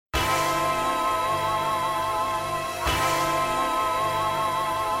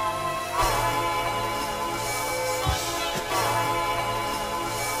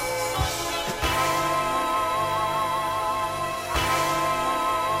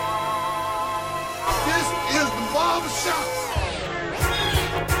Barbershop.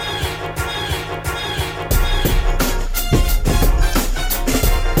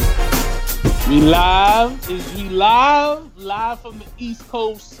 We live. Is we live? Live from the East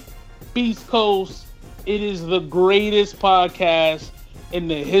Coast, Beast Coast. It is the greatest podcast in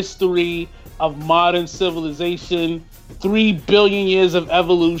the history of modern civilization. 3 billion years of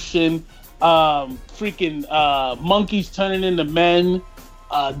evolution. Monkeys turning into men.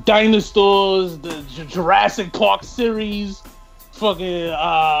 Dinosaurs. The Jurassic Park series.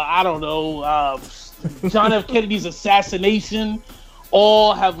 I don't know. John F. Kennedy's assassination.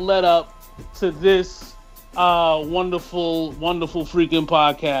 All have led up to this wonderful freaking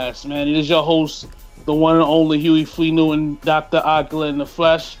podcast, man. It is your host, the one and only Huey Flea Newton, Dr. Akila in the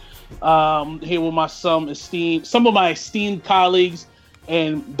flesh. Here with some of my esteemed colleagues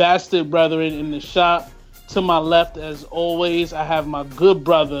and bastard brethren in the shop. To my left, as always, I have my good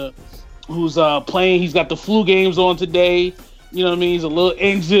brother who's playing. He's got the flu games on today. You know what I mean? He's a little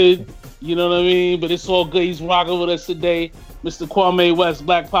injured. You know what I mean? But it's all good. He's rocking with us today. Mr. Kwame West,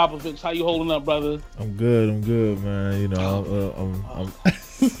 Black Popovich, how you holding up, brother? I'm good, man. You know, I'm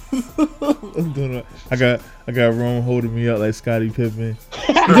I'm doing it. I got Rome holding me up like Scottie Pippen.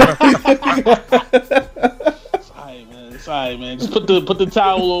 It's all right, man. Just put the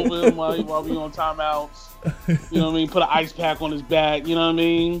towel over him while we on timeouts. You know what I mean? Put an ice pack on his back. You know what I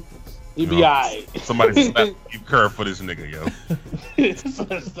mean? He'd be all right. Somebody slap Steve Kerr for this nigga, yo.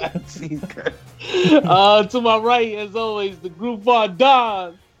 To my right, as always, the Group Bar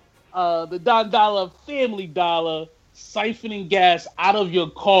Don, the Don Dollar Family Dollar, siphoning gas out of your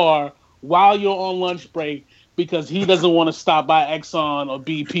car while you're on lunch break because he doesn't want to stop by Exxon or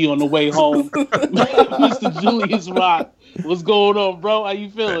BP on the way home. Mr. Julius Rock, what's going on, bro? How you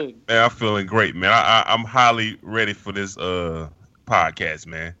feeling? Man, I'm feeling great, man. I'm highly ready for this podcast,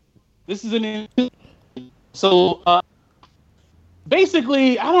 man. This is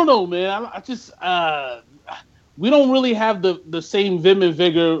basically, I don't know, man. I just we don't really have the same vim and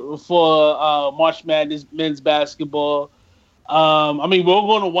vigor for March Madness men's basketball. I mean, we're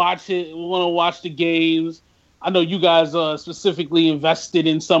going to watch it. We're going to watch the games. I know you guys are specifically invested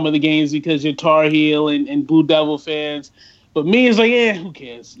in some of the games because you're Tar Heel and Blue Devil fans. But me, it's like, who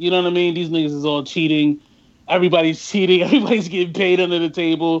cares? You know what I mean? These niggas is all cheating. Everybody's cheating. Everybody's getting paid under the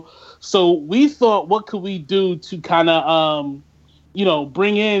table. So we thought, what could we do to kind of,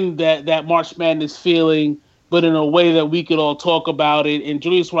 bring in that March Madness feeling, but in a way that we could all talk about it. And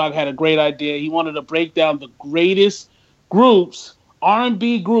Julius Rock had a great idea. He wanted to break down the greatest groups,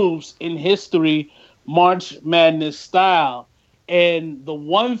 R&B groups in history, March Madness style. And the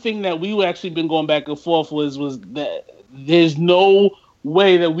one thing that we actually been going back and forth was that there's no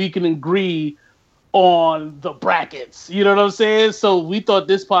way that we can agree on the brackets. You know what I'm saying? So we thought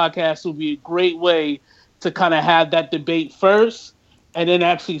this podcast would be a great way to kind of have that debate first and then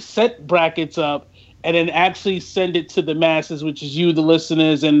actually set brackets up and then actually send it to the masses, which is you, the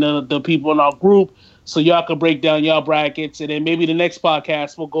listeners, and the people in our group, so y'all can break down y'all brackets. And then maybe the next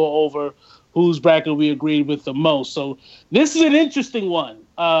podcast we'll go over whose bracket we agreed with the most. So this is an interesting one,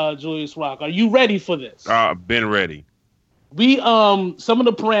 Julius Rock. Are you ready for this? I've been ready. We some of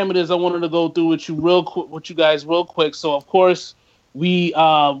the parameters I wanted to go through with you guys real quick. So of course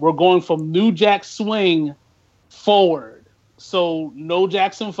we're going from New Jack Swing forward. So no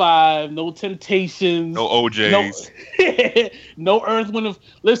Jackson 5, no Temptations, no OJs, no Earth, Wind.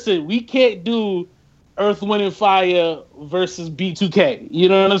 Listen, we can't do Earth, Wind and Fire versus B2K. You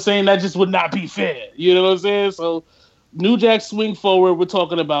know what I'm saying? That just would not be fair. You know what I'm saying? So New Jack Swing forward. We're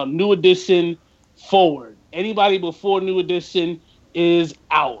talking about New Edition forward. Anybody before New Edition is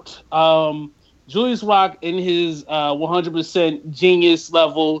out. Julius Rock, in his 100% genius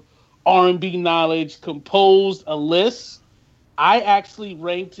level R&B knowledge, composed a list. I actually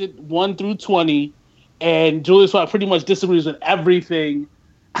ranked it 1 through 20, and Julius Rock pretty much disagrees with everything.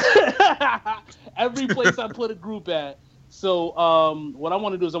 Every place I put a group at. So what I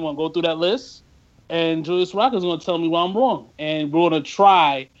want to do is I'm going to go through that list, and Julius Rock is going to tell me why I'm wrong. And we're going to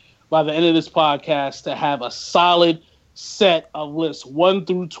try by the end of this podcast to have a solid set of lists 1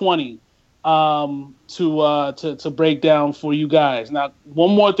 through 20 to break down for you guys. Now,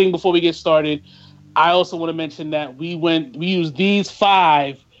 one more thing before we get started. I also want to mention that we used these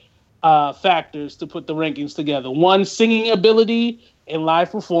 5 factors to put the rankings together. 1, singing ability and live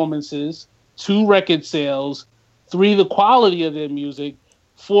performances. 2, record sales. 3, the quality of their music.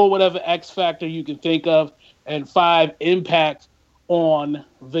 4, whatever X factor you can think of. And 5, impact on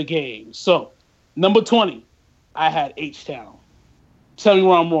the game. So, number 20, I had H-Town. Tell me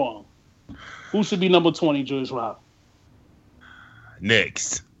where I'm wrong. Who should be number 20, Julius Rock?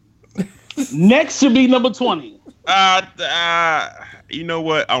 Next. Next should be number 20. You know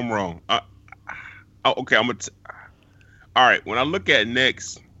what? I'm wrong. Okay, all right. When I look at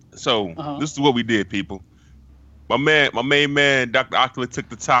next, so this is what we did, people. My main man, Dr. Octopus took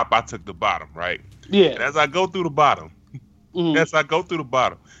the top. I took the bottom, right? Yeah. And as I go through the bottom,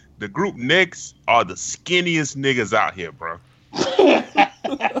 the group next are the skinniest niggas out here, bro.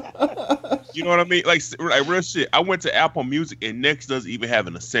 You know what I mean? Like real shit. I went to Apple Music and Next doesn't even have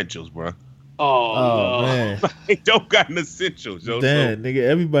an essentials, bro. Oh no. Man, They don't got an essentials, yo. damn, nigga,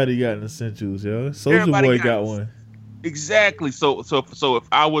 everybody got an essentials, yo. Soulja Boy got one. Exactly. So if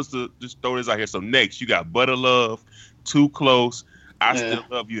I was to just throw this out here, so next you got Butter Love, Too Close, I Still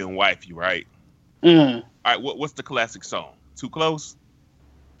Love You, and Wifey, right? All right. What's the classic song? Too Close.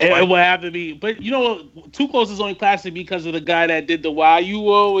 It would have to be, but you know, Too Close is only classic because of the guy that did the "Why You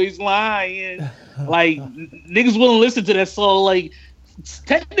Always Lying." Like niggas wouldn't listen to that song. Like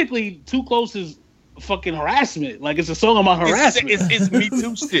technically, Too Close is fucking harassment. Like it's a song about harassment. It's Me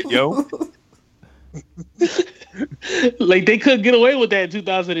Too shit, yo. Like they couldn't get away with that in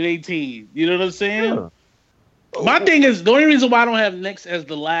 2018. You know what I'm saying? Yeah. My thing is, the only reason why I don't have Next as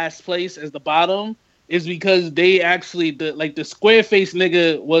the last place, as the bottom, is because they actually the Squareface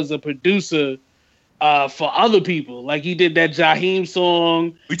nigga was a producer for other people. Like he did that Jaheim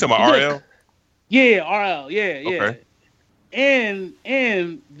song. We talking about RL? Yeah, RL. Yeah. Okay. And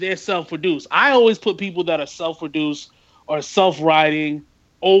they're self-produced. I always put people that are self-produced or self-writing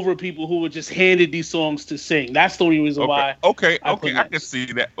over people who were just handed these songs to sing. That's the only reason why. Okay, I can see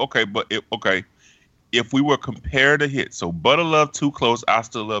that. Okay, but if we were compare the hits, so Butter Love, Too Close, I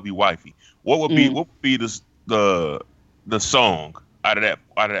Still Love You, Wifey, what would be the song out of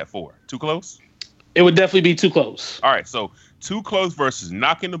that four? Too Close? It would definitely be Too Close. All right, so Too Close versus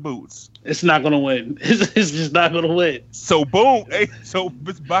Knocking the Boots. It's not gonna win. It's just not gonna win. So boom, so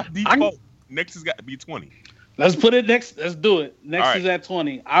by default, Next has got to be 20. Let's put it next. Let's do it. Next is at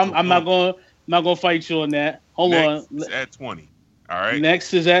 20. I'm not gonna fight you on that. Hold on. Next is at 20. All right.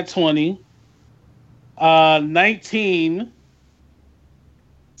 Next is at 20. 19.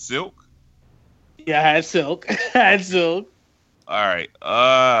 Silk. Yeah, I had Silk. All right.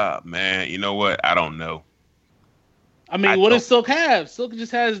 Man, you know what? I don't know. I mean, what does Silk have? Silk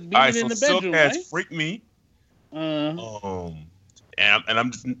just has being in the bedroom, Silk has right? Freak Me. And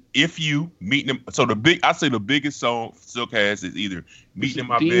I'm just If You Meeting Them. So I say the biggest song Silk has is either Meeting in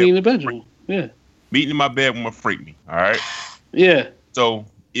My Bed. In the bedroom. Yeah. Meeting in My Bed with My Freak Me. All right. Yeah. So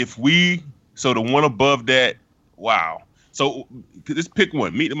the one above that, wow. So just pick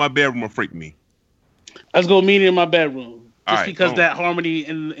one. Meeting in My Bedroom or Freak Me. Let's go Meeting in My Bedroom. Just because boom. that harmony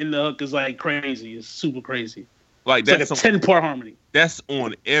in the hook is like crazy. It's super crazy. Like that's like a 10-part harmony. That's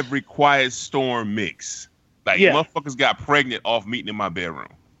on every Quiet Storm mix. Like motherfuckers got pregnant off Meeting in My Bedroom.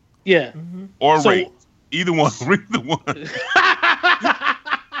 Yeah. Or raped. Either one. Either one.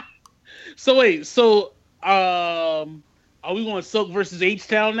 So wait. So are we going Silk versus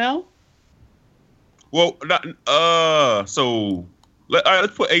H-Town now? Well, so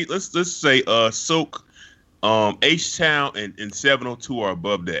let's put let's say Silk, H-Town and 702 are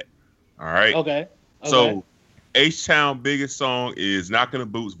above that. All right. Okay. So H-Town biggest song is Knocking the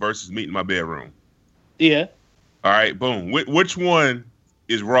Boots versus Meeting in My Bedroom. Yeah. All right. Boom. Which one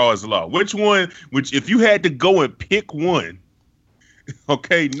is Raw as Law? Which if you had to go and pick one,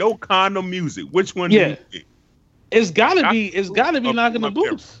 okay, no condom music. Which one? Do you pick? It's gotta be Knocking the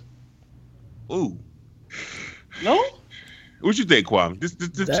Boots. Ooh. No. What you think, Kwame? This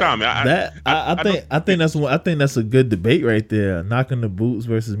chime. I think that's one. I think that's a good debate right there. Knocking the Boots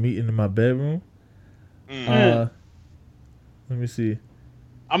versus Meeting in My Bedroom. Let me see.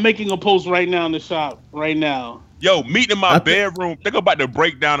 I'm making a post right now in the shop. Right now. Yo, Meeting in My Bedroom. Think about the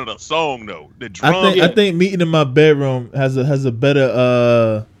breakdown of the song though. The drum. I think Meeting in My Bedroom has a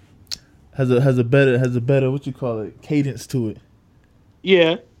better has a better what you call it, cadence to it.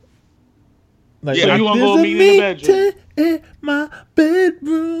 Yeah. Like, so you want to go Meeting in the Bedroom? In my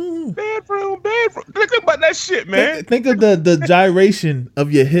bedroom. Bedroom. Think about that shit, man. Think of the gyration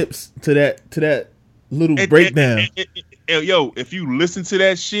of your hips to that little breakdown. Yo, if you listen to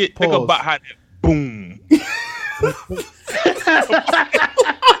that shit, think about how that boom.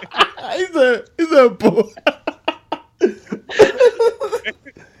 He's a boy.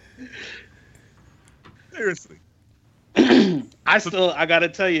 Seriously. I gotta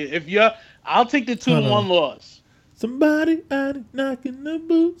tell you, I'll take the 2-1 loss. Somebody out knocking the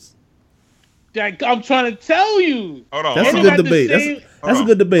boots. I'm trying to tell you. Hold on. That's a good debate. That's a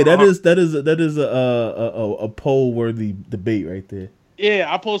good debate. That is a poll worthy debate right there.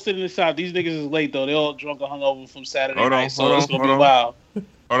 Yeah, I posted in the shop. These niggas is late though. They all drunk or hungover from Saturday night, so it's gonna be wild.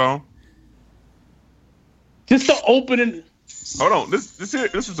 Hold on. Just the opening. Hold on. Listen to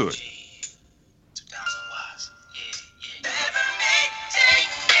it. 2000 watts.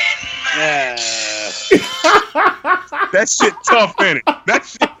 Yeah. That shit tough, ain't it? That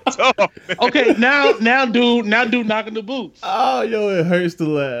shit tough. Man. Okay, now, dude, knocking the boots. Oh, yo, it hurts to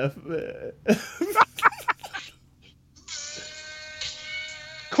laugh, man.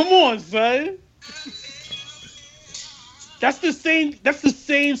 Come on, son. That's the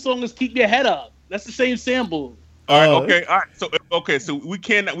same song as "Keep Your Head Up." That's the same sample. All right. So we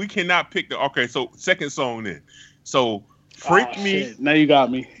cannot pick the. Okay, so second song then. So Freak Me. Shit. Now you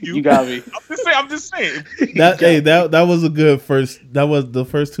got me. You got me. I'm just saying. That was a good first. That was the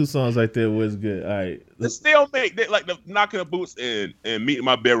first two songs right there was good. All right. The stalemate, like the knocking the boots and meet in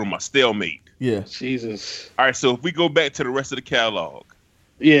my bedroom, my stalemate. Yeah. Jesus. All right. So if we go back to the rest of the catalog,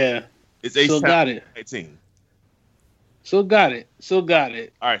 yeah, it's H-Town got it. 19. Still got it.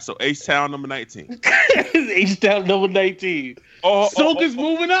 All right. So H-Town number 19. H-Town number 19. Silk is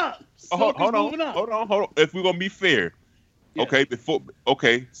moving up. Hold on. If we're gonna be fair, yeah.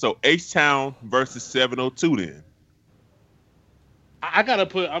 Okay. So H-Town versus 702 then. I gotta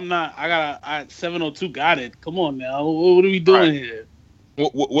put. 702 got it. Come on now. What are we doing here?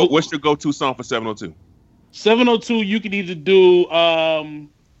 What's your go-to song for 702? 702, you can either do.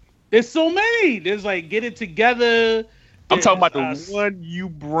 There's so many. There's like Get It Together. I'm talking about the one you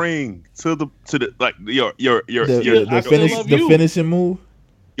bring to the like your finishing move.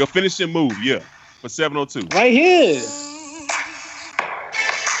 Your finishing move, yeah, for 702. Right here.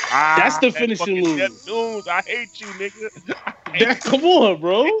 That's the finishing move. Neptunes, I hate you, nigga. Come on,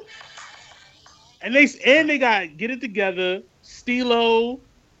 bro. And they got Get It Together, Stilo.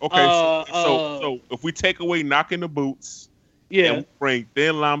 Okay, so if we take away Knocking the Boots, yeah, and bring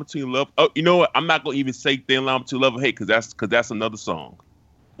Thin Line Between Love. Oh, you know what? I'm not gonna even say Thin Line Between Love and Hate because that's another song.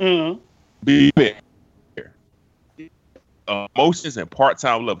 Be fair. Emotions and Part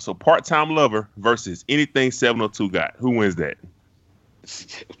Time Lover. So Part Time Lover versus anything 702 got. Who wins that?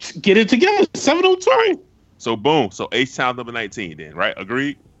 Get It Together, 702. Right. So boom. So H-Town number 19 then, right?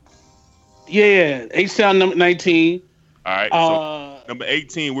 Agreed? Yeah. H-Town number 19. All right. So number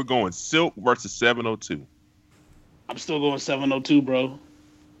 18, we're going Silk versus 702. I'm still going 702, bro.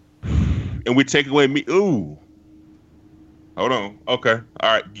 And we take away me. Ooh. Hold on. Okay.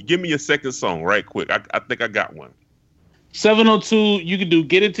 All right. Give me your second song right quick. I think I got one. 702, you could do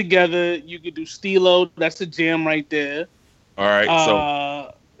Get It Together. You could do Stilo. That's a jam right there. All right.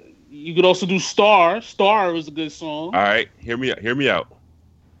 So you could also do Star. Star is a good song. All right. Hear me out.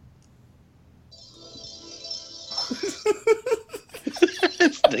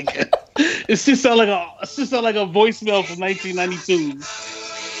 It just sound like a voicemail from 1992.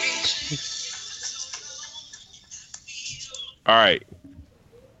 All right.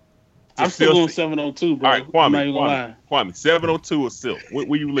 I'm still going 702, bro. All right, Kwame, 702 or Silk?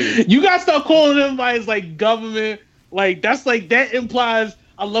 Where you leaving? You gotta start calling them like government. Like that implies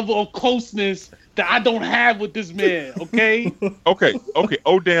a level of closeness that I don't have with this man. Okay. Okay.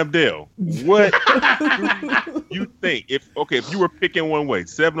 Oh damn Dale. What do you think? If you were picking one way,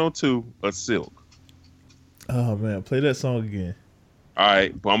 702 or Silk? Oh man, play that song again. All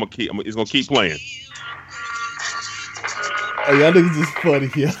right, but it's gonna keep playing. Oh, y'all niggas just funny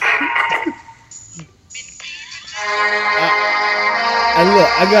here. And look,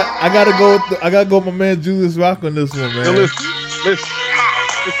 I gotta go with my man Julius Rock on this one, man. Now listen.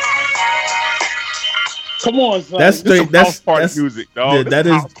 Come on, son. That's party music, dog. Yeah, that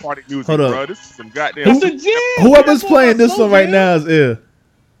is party music, hold bro. up. This is some goddamn. It's a jam. Whoever's playing this one right now is ill.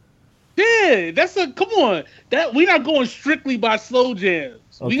 Yeah, come on. That we're not going strictly by slow jams.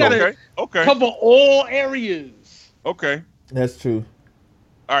 Okay. We gotta cover all areas. Okay, that's true.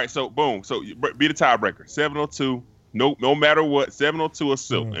 All right, so boom. So be the tiebreaker. 702. No matter what, 702 or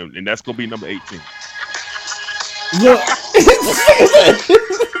Silk, and that's gonna be number 18. Look,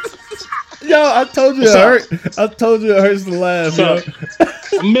 yo, I told you it hurt. I told you it hurts to laugh. So,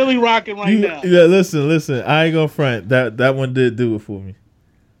 I'm Millie rocking right now. Yeah, listen. I ain't gonna front. That one did do it for me.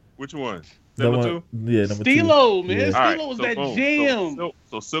 Which one? Number 2? Yeah, number 2. Stilo, man. Yeah. Stilo was that jam.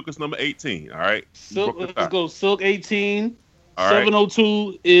 So Silk is number 18. All right. Let's go. Silk 18. All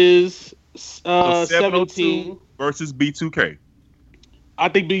 702 is 17 versus B2K. I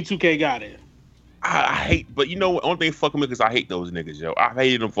think B2K got it. I hate, but you know what? Only thing fucking me because I hate those niggas, yo. I've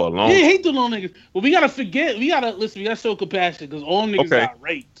hated them for a long time. Yeah, hate them little niggas. But we gotta forget. We gotta show compassion because all niggas got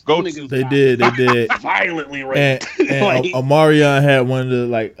raped. They did violently raped. And like, Omarion had one of the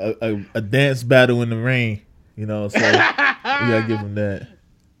like a dance battle in the rain. You know, so we gotta give him that.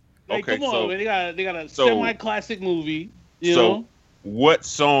 Like, come on, man. They got a semi-classic movie. You know? What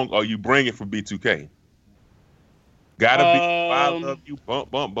song are you bringing for B2K? Gotta be. I love you. Bump,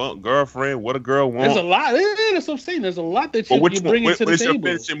 bump, bump. Girlfriend. What a girl wants. There's a lot. That's what I'm saying. There's a lot that you're bringing to the table. What's your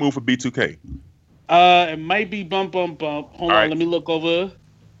finishing move for B2K? It might be bump, bump, bump. Hold on. Let me look over.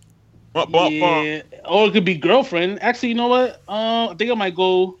 Bump, bump, bump. Or it could be girlfriend. Actually, you know what? I think I might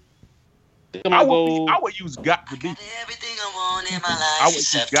go. I would use got to be. I would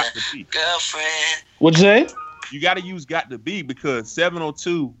use got to be. Girlfriend. What'd you say? You got to use got to be because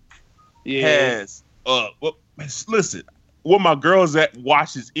 702 has listen, where my girls at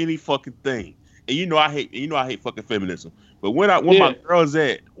watches any fucking thing, and you know I hate fucking feminism. But when my girls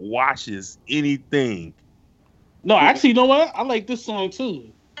at watches anything. No, actually, you know what? I like this song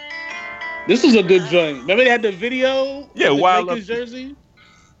too. This is a good joint. Remember they had the video? Yeah, Wild Lakers jersey.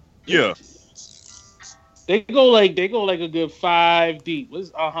 Yeah. They go like a good 5 deep.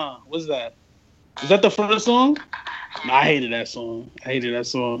 What's that? Is that the first song? No, I hated that song.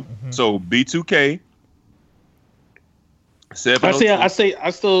 Mm-hmm. So B2K.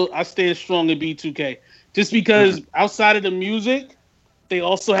 I stand strong in B2K. Just because outside of the music, they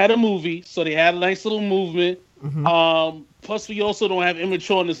also had a movie, so they had a nice little movement. Mm-hmm. Plus, we also don't have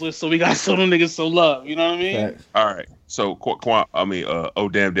immature on this list, so we got some of them niggas some love. You know what I mean? Right. All right. So,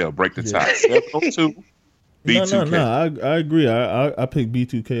 Damn Dale, break the tie. 702, B2K. No. I agree. I picked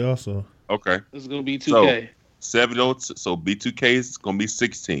B2K also. Okay. This is gonna be 2K. 702. So B2K is gonna be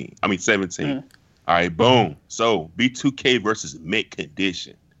 17. All right. Boom. So B2K versus Mint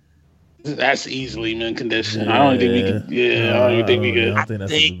Condition. That's easily Mint Condition. I don't think we could. I don't think we could. I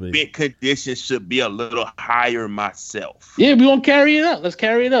think Mint Condition should be a little higher myself. Yeah, we won't carry it up. Let's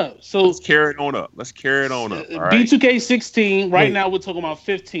carry it up. So let's carry it on up. All right. B2K 16. Right now we're talking about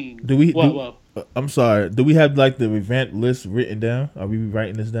 15. I'm sorry. Do we have like the revamped list written down? Are we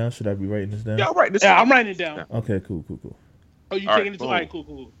writing this down? Should I be writing this down? Yeah, I'm writing this down. I'm writing it down. Okay, cool. Oh, you taking it too? All right,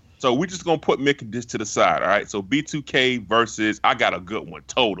 cool. So we're just gonna put Mint Condition to the side. All right. So B2K versus I got a good one.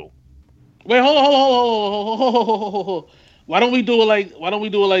 Total. Wait, hold. Why don't we do it like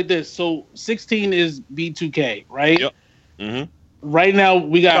this? So 16 is B2K, right? Yep. Mm-hmm. Right now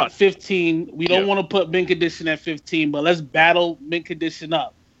we got 15. We don't want to put Mint Condition at 15, but let's battle Mint Condition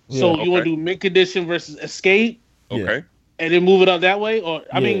up. So you want to do Mint Condition versus Escape? Okay. And then move it up that way? Or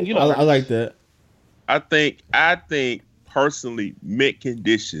I mean, you know, I like that. I think personally Mint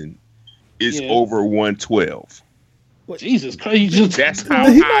Condition is over 112. Jesus Christ! That's how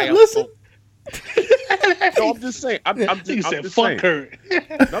high I'm listen. No, I'm just saying. I'm just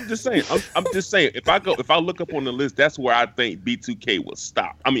saying. I'm just saying. If I look up on the list, that's where I think B2K will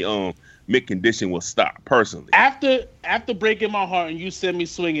stop. I mean, Mint Condition will stop personally. After Breaking My Heart and You Send Me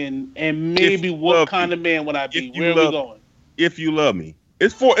Swinging, and maybe What Kind of Man Would I Be? Where are we going? If You Love Me,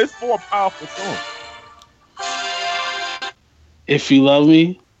 it's for a powerful song. If You Love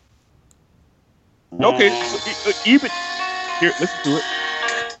Me. Okay, so even here, listen to it.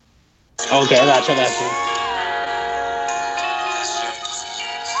 Okay, I got you.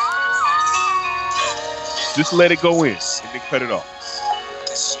 Just let it go in and then cut it off.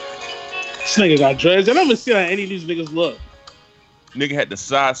 This nigga got dreads. I never seen how any of these niggas look. Nigga had the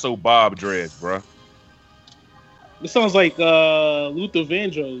side so bob dreads, bro. This sounds like Luther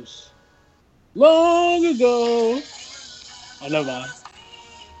Vandross. Long ago. Oh, never mind.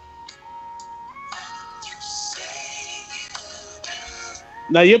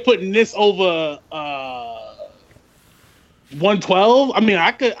 Now you're putting this over 112. I mean,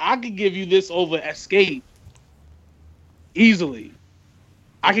 I could give you this over Escape easily.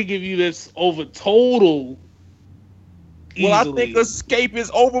 I could give you this over Total. Easily. Well, I think Escape is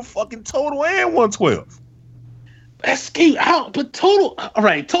over fucking Total and 112. Escape out, but Total. All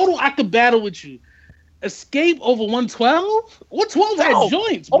right, Total. I could battle with you. Escape over 112. 112 had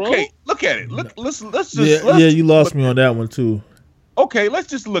joints, bro. Okay, look at it. Let's just. You lost me on that one too. Okay, let's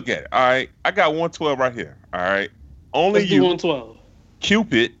just look at it. All right, I got 112 right here. All right, only let's you. Do 112.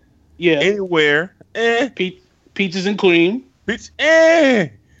 Cupid. Yeah. Anywhere. Peaches and Cream. It's over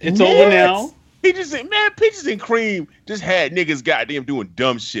now. Peaches and Cream just had niggas goddamn doing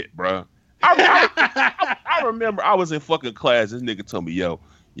dumb shit, bro. I remember I was in fucking class. This nigga told me, yo,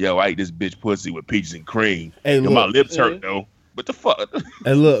 I ate this bitch pussy with peaches and cream. Hey, look, my lips hurt though. But the fuck?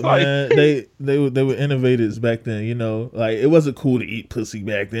 And look, man, they were innovators back then. You know, like it wasn't cool to eat pussy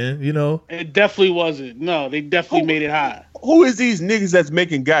back then. You know, it definitely wasn't. No, they definitely made it high. Who is these niggas that's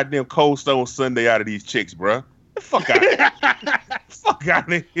making goddamn Cold Stone Sunday out of these chicks, bro? The fuck out of here. Fuck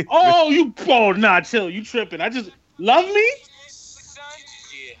out of here. Nah, chill. You tripping. I just love me.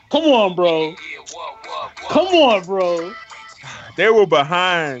 Come on, bro. They were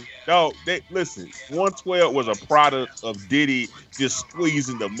behind. No, they listen. 112 was a product of Diddy just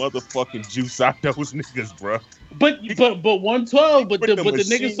squeezing the motherfucking juice out those niggas, bro. But 112, but the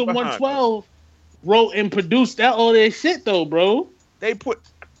niggas from 112 wrote and produced all that shit though, bro. They put,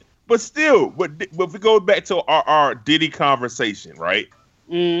 but still, but if we go back to our Diddy conversation, right?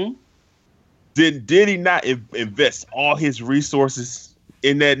 Mm-hmm. Did Diddy not invest all his resources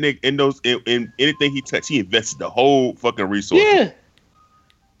in that nigga, in anything he touched? He invested the whole fucking resource. Yeah.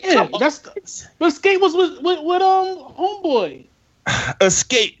 But Escape was with Homeboy.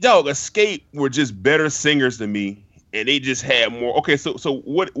 Escape were just better singers than me, and they just had more. Okay, so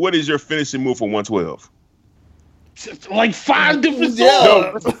what is your finishing move for 112? Like 5 different songs.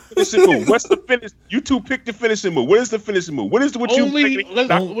 No, what's the finishing move? What's the finish? You two pick the finishing move. What is the finishing move? What do you think? What do you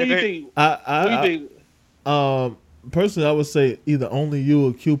think? What do you think? Personally, I would say either Only You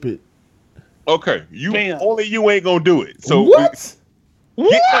or Cupid. Okay, Only You ain't gonna do it. So what?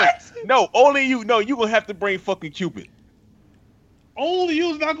 No, Only You. No, you gonna have to bring fucking Cupid. Only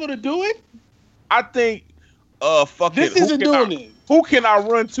You's not gonna do it. I think. Fucking. This isn't doing it. Who can I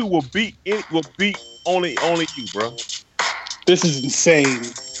run to? Will beat Only You, bro. This is insane.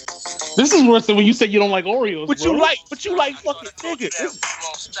 This is worse than when you said you don't like Oreos. But bro. you like fucking nigga.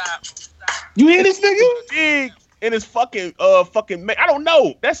 You hear this nigga? Big and it's fucking I don't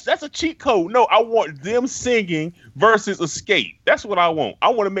know. That's a cheat code. No, I want them singing versus Escape. That's what I want. I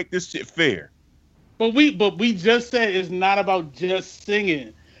want to make this shit fair. But we just said it's not about just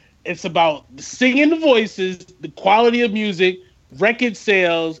singing. It's about singing the voices, the quality of music, record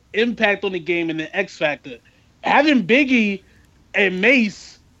sales, impact on the game, and the X factor. Having Biggie and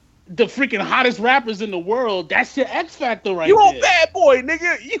Mace, the freaking hottest rappers in the world, that's your X factor right there. You a bad boy,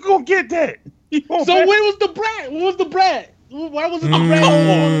 nigga. You gonna get that. So where was the brat? Where was the brat? Why was it the brat?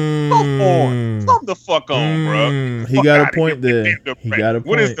 Come on. Come the fuck on, bro. He got a point there. He got a point.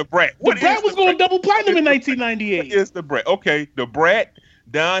 What is the brat? The brat was going double platinum in 1998. What is the brat? Okay, the brat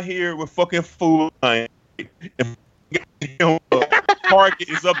down here with fucking Food Lion. Target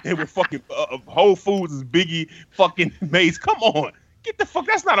is up there with fucking Whole Foods is Biggie fucking Mace. Come on. Get the fuck.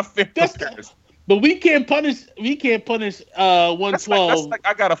 That's not a fair comparison. But we can't punish 112. That's like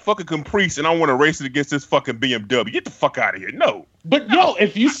I got a fucking Caprice and I want to race it against this fucking BMW. Get the fuck out of here. No. But yo,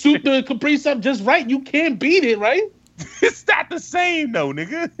 if you shoot the Caprice up just right, you can't beat it, right? It's not the same though,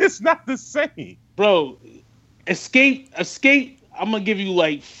 nigga. It's not the same. Bro, Escape, I'm gonna give you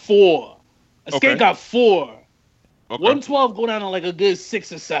like 4. Escape got 4. Okay. 112 go down to like a good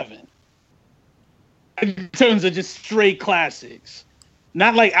 6 or 7. In terms of just straight classics.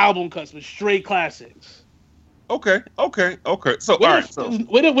 Not like album cuts, but straight classics. Okay. So,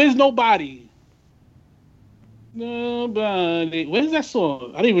 where's Nobody? Nobody. Where's that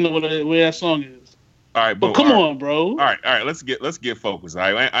song? I don't even know where that song is. All right, but come on, bro. All right. Let's get focused.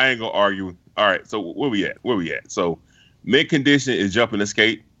 All right, I ain't gonna argue. All right, so where we at? So, mid condition is Jump and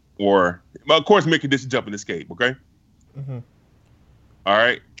Escape, or of course, mid condition Jump and Escape. Okay. Mm-hmm. All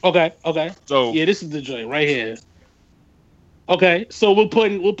right. Okay. So yeah, this is the joint right here. Okay, so we're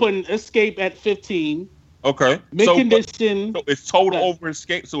putting Escape at 15. Okay. Mid condition. So it's total over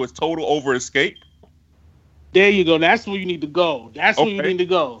Escape. So it's total over Escape. There you go. That's where you need to go. Where you need to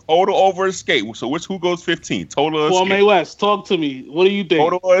go. Total over Escape. So who goes 15? Total Escape. Kwame West, talk to me. What do you think?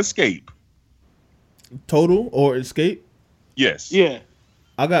 Total or Escape? Total or Escape? Yes. Yeah.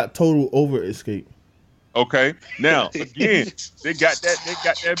 I got Total over Escape. Okay. Now again, they got that.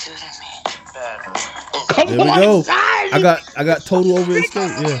 Come there we on, go. Son. I got Total over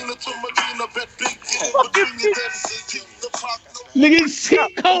Escape. Yeah. Nigga,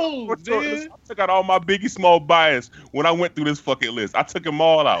 cheat codes, I took out all my Biggie Small bias when I went through this fucking list. I took them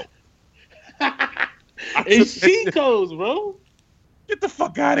all out. It's cheat codes, bro. Get the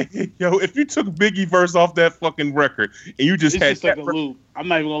fuck out of here, yo. If you took Biggie verse off that fucking record and you just it's had just like a loop. I'm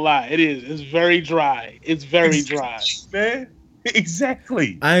not even gonna lie. It is. It's very dry. It's very dry. Man.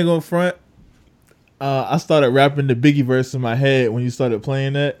 Exactly. I ain't gonna front. I started rapping the Biggie verse in my head when you started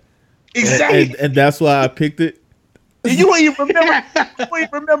playing that. Exactly. And that's why I picked it. You don't even remember. You don't even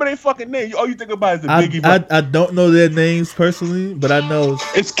remember their fucking name. All you think about is the Biggie verse. I don't know their names personally, but I know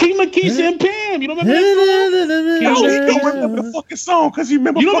it's Kima, Keisha, and Pam. You don't remember that song? No, you don't remember the fucking song because you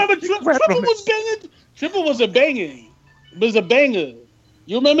remember. You don't remember Triple was banging? Triple was a banging. It was a banger.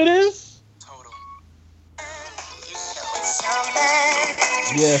 You remember this?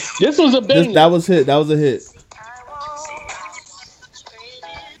 Yeah. This was a banger. That was a hit.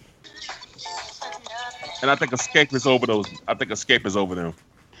 And I think Escape is over those. I think Escape is over them.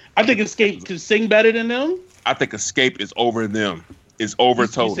 I think Escape can sing better than them. I think Escape is over them. It's over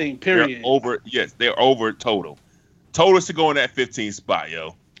total. Saying period. They're over. Yes, they're over total. Total should go in that 15 spot,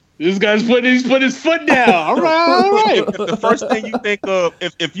 yo. This guy's put his foot down. All right. If the first thing you think of,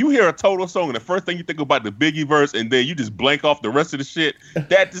 if you hear a Total song and the first thing you think about the Biggie verse, and then you just blank off the rest of the shit,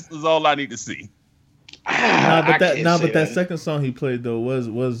 that just is all I need to see. But that second song he played though was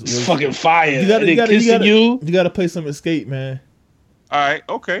fucking fire. You gotta play some Escape, man. All right,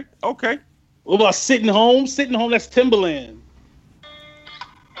 okay. What about Sitting Home? Sitting Home, that's Timbaland.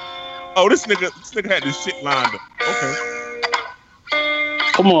 Oh, this nigga had this shit lined up. Okay.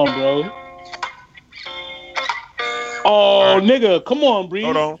 Come on, bro. Oh, right. Nigga, come on, Bree.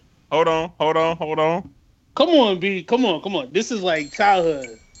 Hold on. Come on, B. Come on. This is like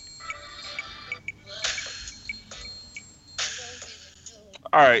childhood.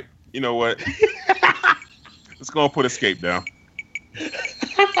 All right, you know what? Let's go and put Escape down.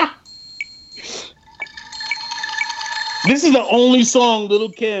 This is the only song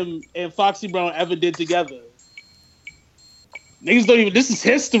Lil' Kim and Foxy Brown ever did together. Niggas don't even. This is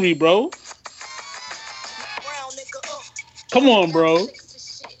history, bro. Come on, bro.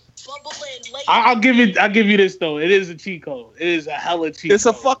 I'll give you this though. It is a cheat code. It is a hella cheat. It's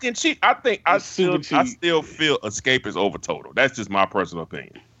a fucking cheat. I still feel Escape is over Total. That's just my personal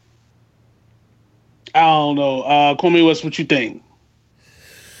opinion. I don't know. Kwame, what you think?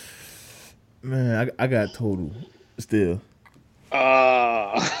 Man, I got Total still.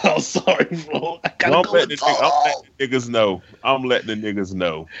 I'm sorry, bro. I'm letting the niggas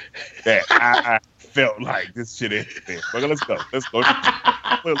know that I felt like this shit ain't fair. But let's go.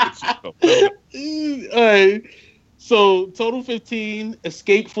 All right. So Total 15,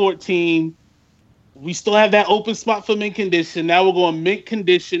 Escape 14. We still have that open spot for Mint Condition. Now we're going Mint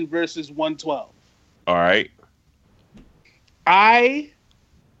Condition versus 112. All right.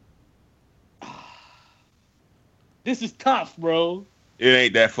 This is tough, bro. It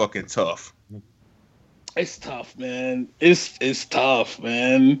ain't that fucking tough. It's tough, man. It's tough,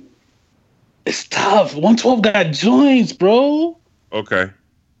 man. It's tough. 112 got joints, bro. Okay.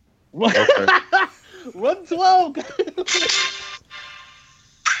 112.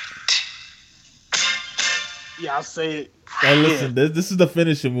 Yeah, I'll say it. Hey, listen, this is the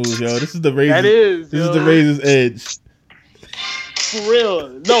finishing move, yo. This is the Razor's. That is. This is the Razor's edge. For real.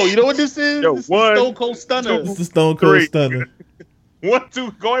 No, you know what this is? Yo, this is Stone Cold Stunner. This is Stone Cold Stunner. 1,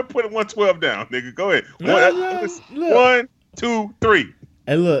 2. Go ahead and put 112 down, nigga. Go ahead. 1, 2, 3.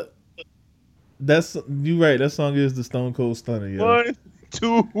 Hey, look. You right. That song is the Stone Cold Stunner, yo. 1,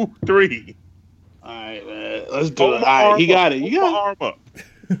 2, 3. All right, man. Let's do it. All right, he got it. You got arm up.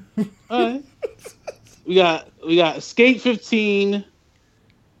 All right. We got Escape 15.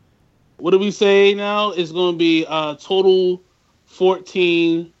 What do we say now? It's going to be Total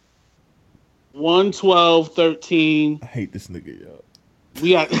 14, 112, 13. I hate this nigga, yo.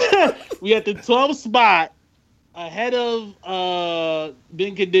 We got the 12th spot ahead of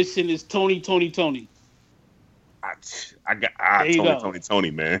Mint Condition is Tony. I got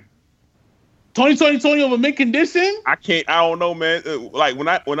Tony, man. Tony over Mint Condition? I don't know, man. Like when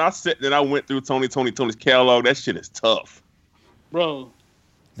I sat and I went through Tony's catalog, that shit is tough. Bro.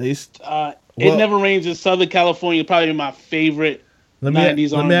 It Never Rains in Southern California, probably my favorite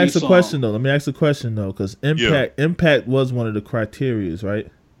 90s R&B Let me ask a song. question though, because Impact was one of the criterias, right?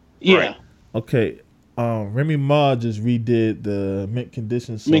 Yeah. Right. Okay. Remy Ma just redid the Mint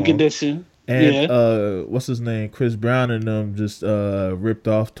Condition song. Mint Condition. And what's his name? Chris Brown and them just ripped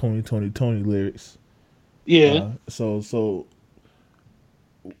off Tony lyrics. Yeah. So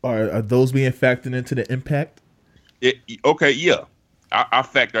are those being factored into the Impact? Okay, yeah. I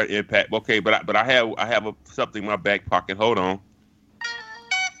factor Impact. Okay, but I have something in my back pocket. Hold on.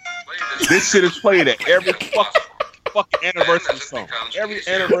 This shit is played at every fucking anniversary song. Every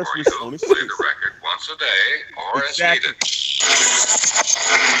anniversary song. This play the record once a day or exactly. as needed.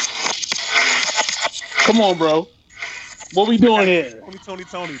 Come on, bro. What we doing here? Tony,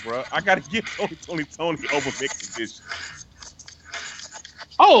 bro. I gotta get Tony over Mint Condition.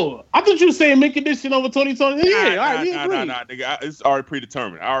 Oh, I thought you were saying Mint Condition over Tony. Yeah, all right, nah, nigga. It's already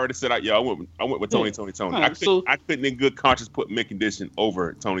predetermined. I already said, I went with Tony. Right, I couldn't in good conscience put Mint Condition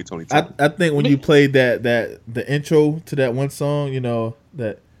over Tony. I think when you played the intro to that one song, you know,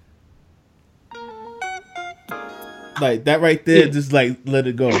 that like that right there, just like let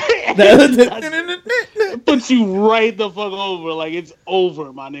it go. It puts you right the fuck over, like it's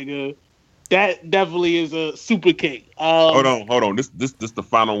over, my nigga. That definitely is a super cake. Hold on. This the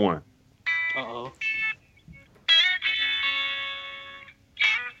final one. Uh-oh.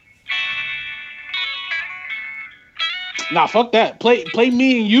 Nah, fuck that. Play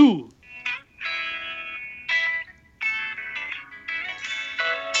Me and You.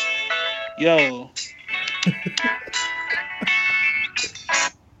 Yo.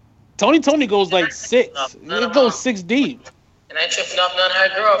 Tony goes like 6. It goes 6 deep. And I ain't tripping off none of her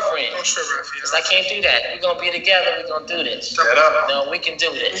girlfriend. Don't trip, Raphael. Cause I can't do that. We're gonna be together. We're gonna do this. Shut up. No, we can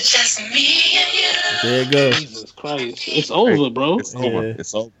do this. Just me and you. There it goes. Jesus Christ. It's over, bro. It's over.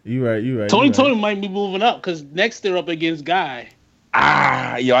 It's over. You right. Tony might be moving up because next they're up against Guy.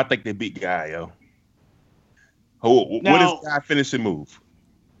 Yo, I think they beat Guy, yo. What is Guy finishing move?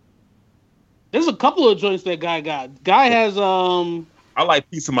 There's a couple of joints that Guy got. Guy has I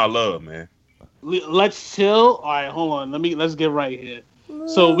like Piece of My Love, man. Let's Chill. All right, hold on. Let's get right here.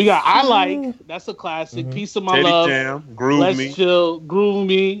 So we got I Like. That's a classic. Mm-hmm. Piece of My Teddy Love. Jam, Groove Let's Me. Chill. Groove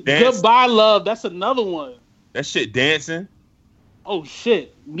Me. Dance. Goodbye Love. That's another one. That shit dancing. Oh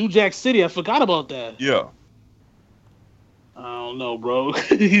shit. New Jack City. I forgot about that. Yeah. I don't know, bro.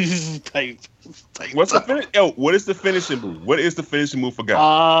 He's tight. What's the finish? Yo, what is the finishing move? What is the finishing move for Guy?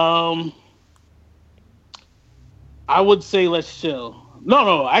 I would say Let's Chill.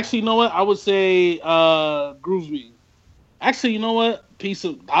 No. Actually, you know what? I would say Groove Me. Actually, you know what? Piece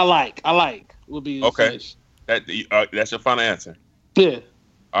of I like would be the finish. That's your final answer. Yeah.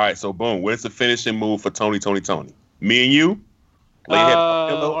 All right, so boom. What is the finishing move for Tony? Me and you.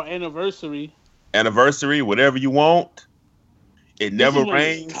 Or Anniversary. Anniversary, whatever you want. It never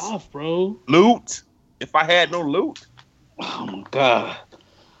rains. Tough, bro. Loot. If I had no loot. Oh my god.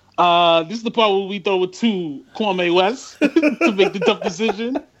 This is the part where we throw it to Kwame West to make the tough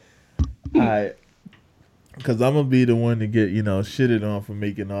decision. All right. Because I'm going to be the one to get, shitted on for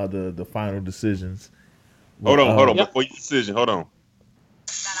making all the final decisions. Hold on. Yep. Before your decision, hold on.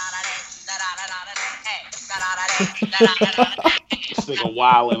 This nigga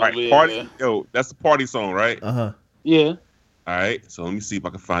wildin' Right, over party. here. Yo, that's the party song, right? Uh-huh. Yeah. All right, so let me see if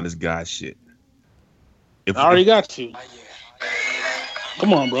I can find this guy's shit. I already got you.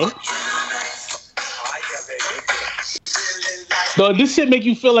 Come on, bro. So this shit make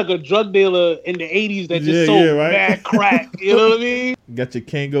you feel like a drug dealer in the 80s that just sold mad crack. You know what I mean? Got your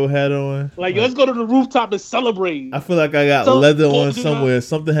Kango hat on. Like, let's go to the rooftop and celebrate. I feel like I got leather on somewhere.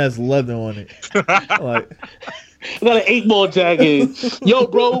 Something has leather on it. Like, I got an 8-ball jacket. Yo,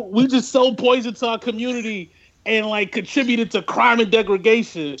 bro, we just sold poison to our community and like contributed to crime and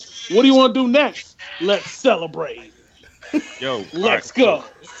degradation. What do you want to do next? Let's celebrate. Yo, let's go.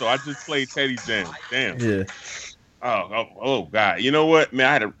 So I just played Teddy Jam. Damn. Yeah. Oh, God. You know what, man?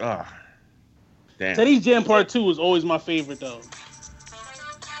 I had a damn. Teddy Jam Part 2 was always my favorite though.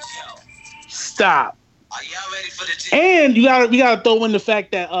 Stop. Are y'all ready for the jam? And we gotta throw in the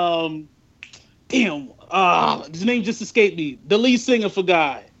fact that his name just escaped me. The lead singer for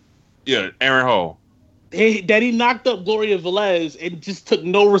Guy. Yeah, Aaron Hall. That he knocked up Gloria Velez and just took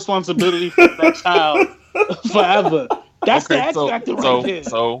no responsibility for that child forever. That's the X Factor right there.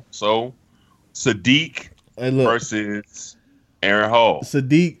 So Sadiq versus Aaron Hall.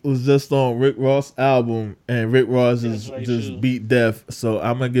 Sadiq was just on Rick Ross' album, and Rick Ross just beat death. So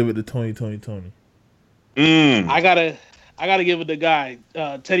I'm gonna give it to Tony. I gotta give it to Guy.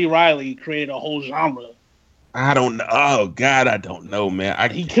 Teddy Riley created a whole genre. I don't know. Oh God, I don't know,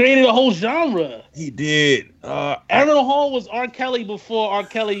 man. He created a whole genre. He did. Aaron Hall was R. Kelly before R.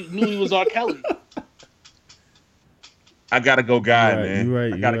 Kelly knew he was R. Kelly. I gotta go, Guy, man. You're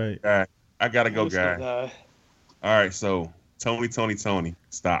right. I gotta go, Guy. All right, so Tony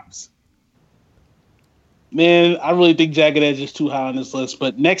stops. Man, I really think Jagged Edge is too high on this list.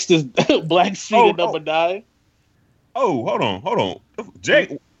 But next is Black Street at number 9. Oh, hold on.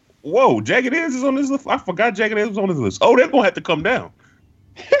 Jagged Edge is on this list. I forgot Jagged Edge was on this list. Oh, they're gonna have to come down.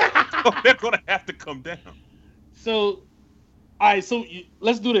 So, all right. So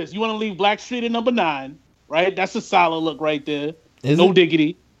let's do this. You want to leave Black Street at number 9, right? That's a solid look right there. No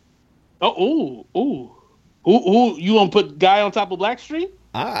diggity. Oh, ooh. Who you want to put Guy on top of Black Street?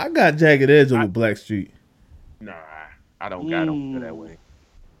 I got Jagged Edge over Black Street. Nah, I don't feel that way.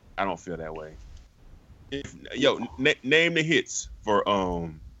 I don't feel that way. Name the hits for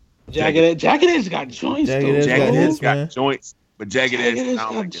Jagged Edge. Jagged Edge got joints. Jagged Edge got joints, but Jagged Edge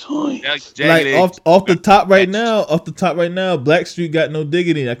got joints. Like off the top right now, Black Street got no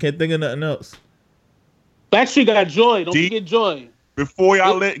diggity. I can't think of nothing else. Black Street got Joy. Don't forget Joy. Before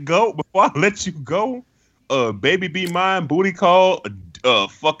I let you go, Baby Be Mine, Booty Call,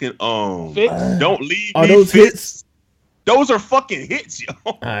 fucking Fits? Don't Leave Are Me. those hits? Those are fucking hits, yo.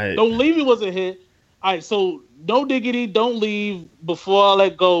 Right. Don't Leave Me was a hit. All right, so No Diggity, Don't Leave, Before I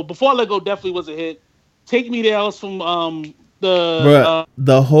Let Go. Before I Let Go definitely was a hit. Take Me There was from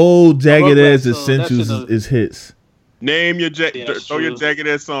the whole Jagged Edge Essentials is hits. Name your throw your Jagged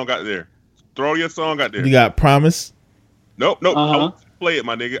Edge song out there. Throw your song out there. You got Promise. Nope. play it,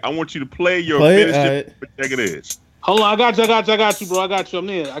 my nigga. I want you to play your Play it, finish with Jagged Edge. Hold on, I got you, bro. I got you. I'm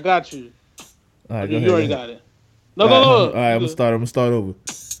there. I got you. All right, Okay, go you ahead. already Go got ahead. it. No, All go. right, I'm gonna start over.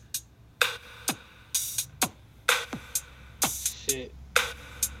 Shit.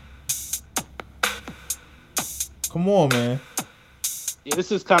 Come on, man. Yeah,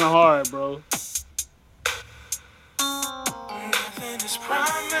 this is kind of hard, bro.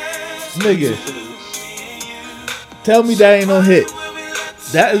 Nigga, tell me that ain't no hit.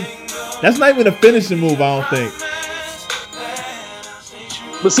 That's not even a finishing move, I don't think.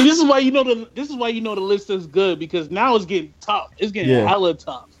 But see, this is why you know the list is good, because now it's getting tough. It's getting hella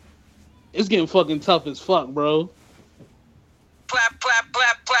tough. It's getting fucking tough as fuck, bro. Clap, clap,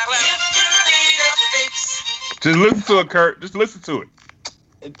 clap, clap. Just listen to it, Kurt. Just listen to it.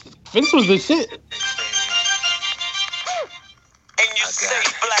 This was the shit. And you say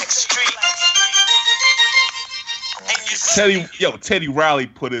Black Street. And you Teddy Riley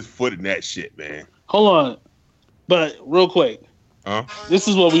put his foot in that shit, man. Hold on. But real quick. Huh? This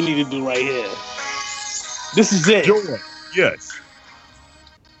is what we need to do right here. This is it. Yes.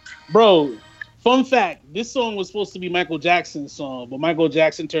 Bro, fun fact, this song was supposed to be Michael Jackson's song, but Michael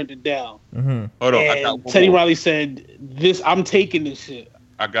Jackson turned it down. Mm-hmm. Hold on. And Teddy Riley said, I'm taking this shit.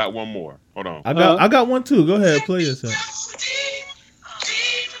 I got one more. Hold on. I got one too. Go ahead, play yourself.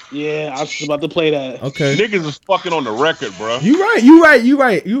 Yeah, I was about to play that. Okay. Niggas is fucking on the record, bro. You right.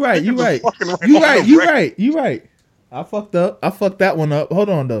 I fucked up. I fucked that one up. Hold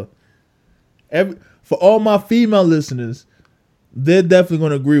on though. For all my female listeners, they're definitely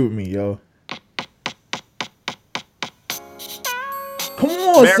gonna agree with me, yo. Come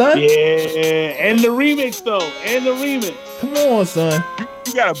on, son. Yeah, and the remix though, Come on, son.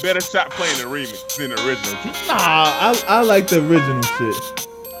 You got a better shot playing the remix than the original. Nah, I like the original shit.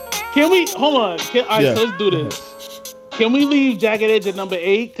 Can we hold on? All right, Yeah. so let's do this. Can we leave Jagged Edge at number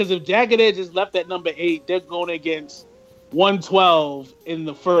 8? Because if Jagged Edge is left at number 8, they're going against 112 in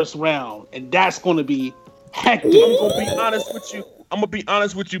the first round, and that's going to be hectic. I'm gonna be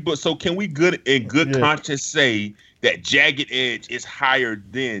honest with you. But so can we good conscience say that Jagged Edge is higher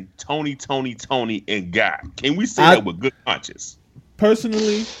than Tony, and Guy? Can we say that with good conscience?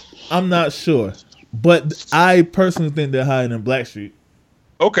 Personally, I'm not sure, but I personally think they're higher than Blackstreet.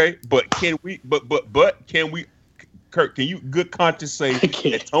 Okay, but can we? But can we? Kurt, can you good conscience say that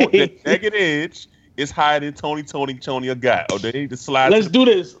Jagged Edge is higher than Tony, or Guy? Or they need to slide. Let's do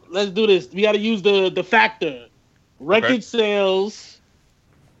this. We got to use the factor. Record sales,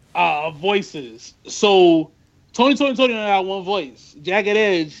 voices. So Tony only have one voice. Jagged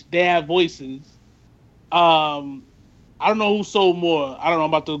Edge, they have voices. I don't know who sold more. I don't know.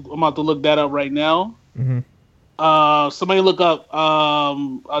 I'm about to look that up right now. Mm-hmm. Somebody look up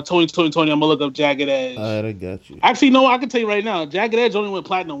Tony. I'm gonna look up Jagged Edge. I got you. Actually, no, I can tell you right now. Jagged Edge only went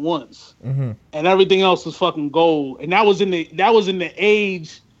platinum once, and everything else was fucking gold. And that was in the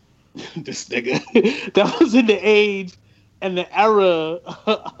age. This nigga. That was in the age and the era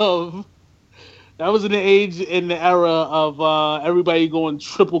of. That was in the age and the era of everybody going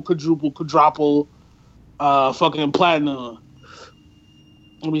triple, quadruple, fucking platinum.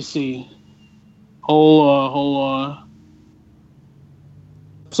 Let me see. Hold on.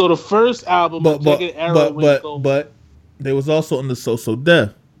 So the first album, but there was also on the So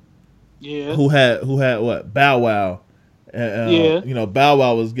Def. Yeah. Who had what? Bow Wow. Yeah. You know, Bow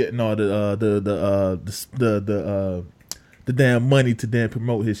Wow was getting all the damn money to then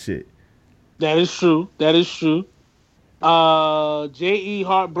promote his shit. That is true. J.E.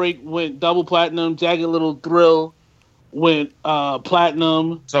 Heartbreak went double platinum. Jagged Little Thrill went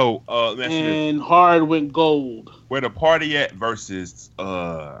platinum. So and Hard went gold. Where the Party at versus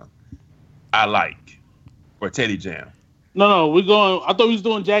I Like or Teddy Jam? No, we're going. I thought we was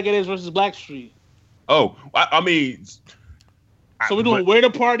doing Jagged Edge versus Blackstreet. Oh, I mean. So we're doing Where the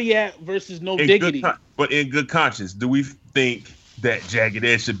Party at versus No Diggity. But in good conscience, do we think that Jagged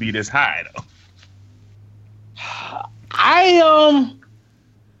Edge should be this high though? I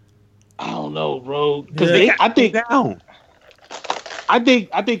don't know, bro. Because I think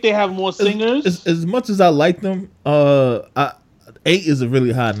they have more singers. As much as I like them, 8 is a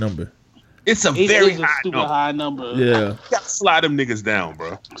really high number. It's a very high number. Yeah, you gotta slide them niggas down,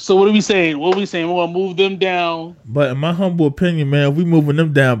 bro. So what are we saying? We're gonna move them down. But in my humble opinion, man, if we moving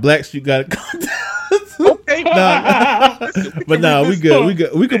them down, Blackstreet got to come down. Okay, we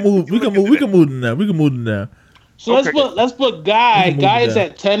good. We can move them now. So let's put Guy. Guy is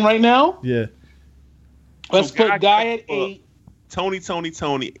at 10 right now. Yeah. Let's put Guy at 8. Tony,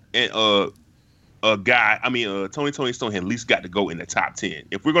 and Guy. I mean, Tony Stone at least got to go in the top 10.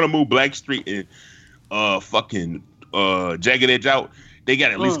 If we're gonna move Blackstreet and fucking Jagged Edge out, they got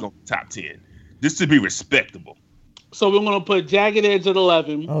to at least go top 10. Just to be respectable. So we're gonna put Jagged Edge at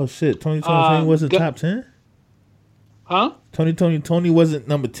 11. Oh shit, Tony wasn't top 10? Huh? Tony wasn't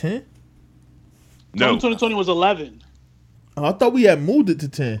number 10? No. Tony was 11. Oh, I thought we had moved it to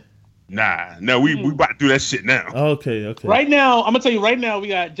 10. Nah, no, we about to do that shit now. Okay. Right now, I'm gonna tell you right now, we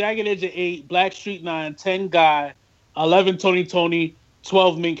got Jagged Edge at 8, Blackstreet 9, 10 Guy, 11 Tony,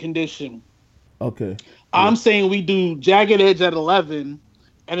 12 Mint Condition. Okay. I'm saying we do Jagged Edge at 11,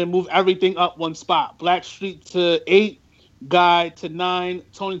 and then move everything up one spot. Blackstreet to 8, Guy to 9,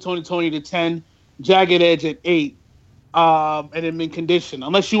 Tony to 10, Jagged Edge at 8, and then Mint Condition.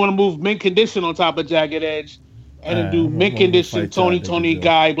 Unless you want to move Mint Condition on top of Jagged Edge, and then do Mint Condition, Tony,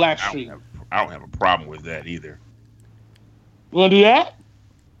 Guy, Blackstreet. I don't have a problem with that either. You want to do that?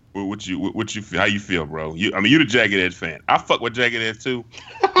 What you how you feel, bro? You're the Jagged Edge fan. I fuck with Jagged Edge too.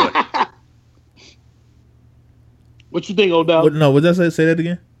 What you think, Odell? What did I say that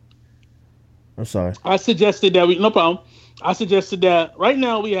again? I'm sorry. I suggested that no problem. I suggested that right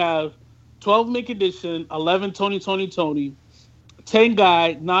now we have 12 Mint Condition, 11 Tony, 10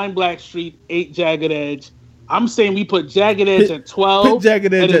 Guy, 9 Blackstreet, 8 Jagged Edge. I'm saying we put Jagged Edge at 12. Put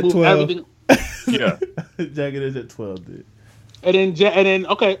Jagged Edge at 12. Everything. Yeah. Jagged Edge at 12, dude. And then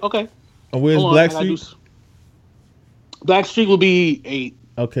okay. And where's Blackstreet? Blackstreet will be 8.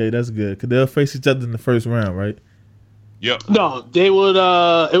 Okay, that's good. Cause they'll face each other in the first round, right? Yep. No, they would.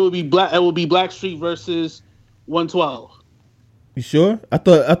 It would be Blackstreet versus 112. You sure? I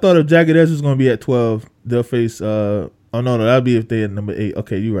thought if Jagged Edge was gonna be at 12, they'll face. Oh no, that'd be if they at number 8.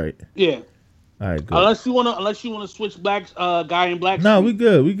 Okay, you're right. Yeah. All right, good. Unless you wanna switch Guy and Blackstreet. No, we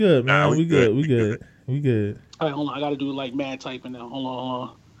good, man. Nah, we good. We good. All right, hold on. I gotta do like mad typing now.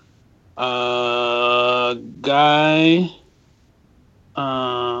 Hold on. Guy,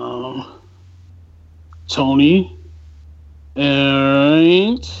 Tony,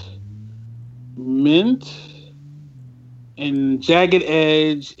 alright, Mint, and Jagged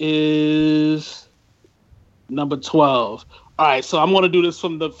Edge is number 12. All right, so I'm gonna do this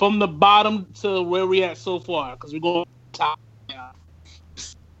from the bottom to where we at so far because we're going top now.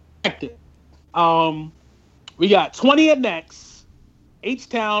 We got 20 at next,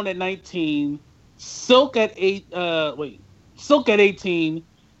 H-Town at 19, Silk at 18,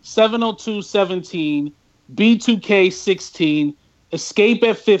 702 17, B2K 16, Escape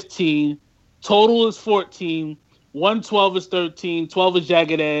at 15, Total is 14, 112 is 13, 12 is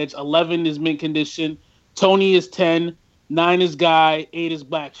Jagged Edge, 11 is Mint Condition, Tony is 10, 9 is Guy, 8 is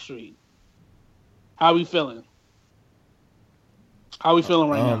Blackstreet. How we feeling? How we feeling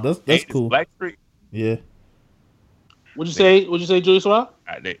right now? That's cool. Blackstreet? Yeah. What'd you say, Julius Rock?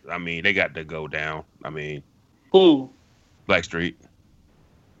 They got to go down. Who? Blackstreet.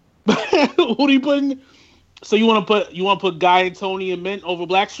 Who do you put in? So you want to put Guy, Tony, and Mint over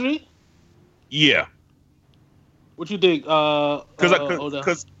Blackstreet? Yeah. What you think?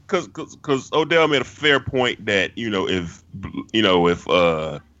 Because Odell made a fair point that if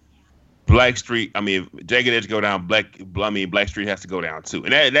Blackstreet, if Jagged Edge go down, Blackstreet has to go down too,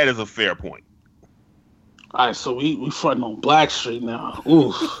 and that is a fair point. All right, so we fronting on Blackstreet now.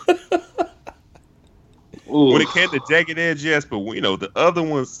 Oof. When it came to Jagged Edge, yes, but the other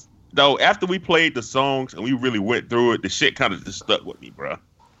ones, though, after we played the songs and we really went through it, the shit kind of just stuck with me, bro.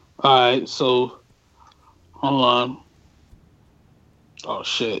 All right, so hold on. Oh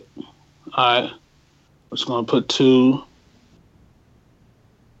shit! All right, we're just gonna put 2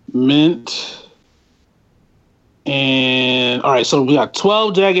 Mint, and all right, so we got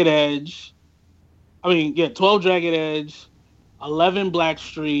 12 Jagged Edge. 12 Jagged Edge, 11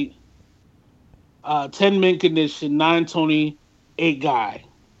 Blackstreet, 10 Mint Condition, 9 Tony, 8 Guy.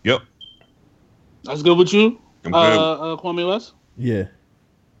 Yep. That's good with you, I'm good. Kwame West? Yeah.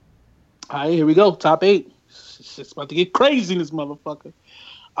 All right, here we go. Top 8. It's about to get crazy in this motherfucker.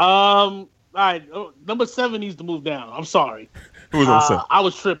 All right, number 7 needs to move down. I'm sorry. Who was on 7? I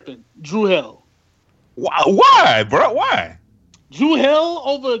was tripping. Dru Hill. Why, bro? Why? Dru Hill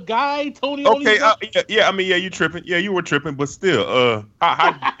over Guy, Tony. Okay, you tripping. Yeah, you were tripping, but still,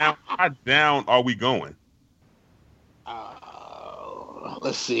 how down are we going?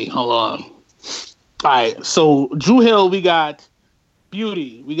 Let's see. Hold on. All right, so Dru Hill, we got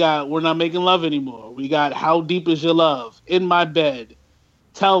Beauty. We got We're Not Making Love Anymore. We got How Deep Is Your Love? In My Bed.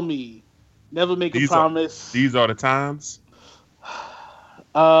 Tell Me. Never Make a Promise. These are the times.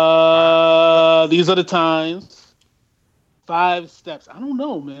 These are the times. 5 steps. I don't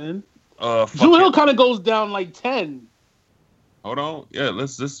know, man. Dru Hill kind of goes down like 10. Hold on. Yeah,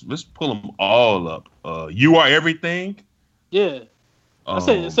 let's pull them all up. You Are Everything. Yeah. I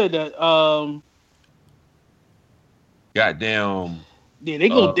said that. Goddamn. Yeah, they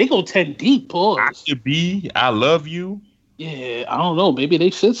go 10 deep. Pause. I Should Be, I Love You. Yeah, I don't know. Maybe they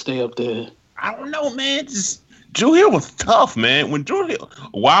should stay up there. I don't know, man. Just Drew Hill was tough, man. When Drew Hill,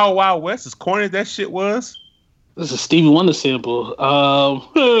 Wild Wild West, as corny as that shit was. This is Stevie Wonder sample.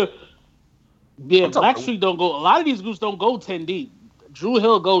 Yeah, Blackstreet don't go. A lot of these groups don't go 10 deep. Drew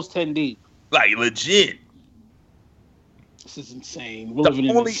Hill goes 10 deep. Like legit. This is insane. We're living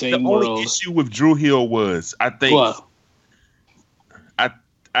in an insane world. The only issue with Drew Hill was, I think, what?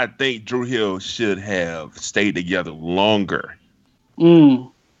 I think Drew Hill should have stayed together longer.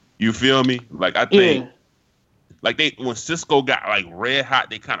 You feel me? Like I think, like when Cisco got like red hot,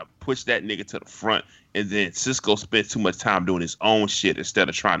 they kind of pushed that nigga to the front, and then Cisco spent too much time doing his own shit instead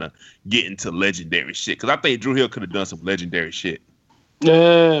of trying to get into legendary shit. Because I think Drew Hill could have done some legendary shit.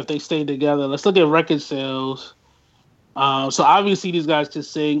 Yeah, if they stayed together. Let's look at record sales. So obviously these guys can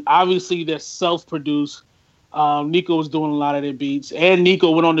sing. Obviously they're self-produced. Nico was doing a lot of their beats, and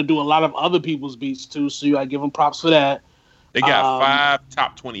Nico went on to do a lot of other people's beats too. So you gotta give them props for that. They got 5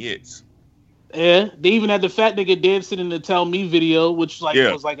 top 20 hits. Yeah, they even had the Fat Nigga dancing in the Tell Me video, which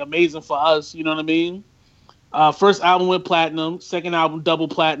was like amazing for us. You know what I mean? First album went platinum. Second album double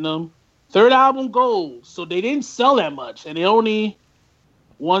platinum. Third album gold. So they didn't sell that much, and they only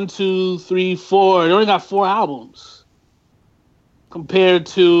 1, 2, 3, 4. They only got 4 albums compared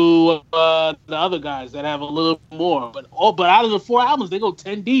to the other guys that have a little more. But out of the 4 albums, they go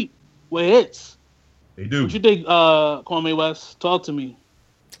 10 deep with hits. They do. What you think, Kwame West? Talk to me.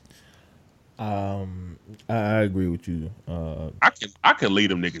 I agree with you. I can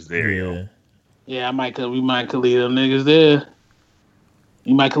lead them niggas there, yo. Yeah, we might could lead them niggas there.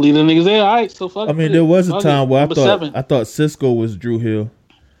 You might could lead them niggas there. All right, so fuck. I mean, there was a time where I thought Cisco was Drew Hill.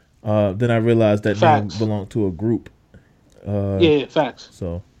 Then I realized that name belonged to a group. Yeah, facts.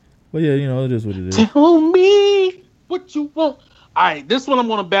 So, but yeah, it is what it is. Tell me what you want. All right, this one I'm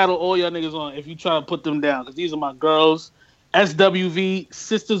gonna battle all y'all niggas on if you try to put them down, because these are my girls. SWV,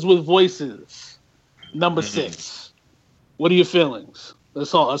 Sisters with Voices, number 6. What are your feelings?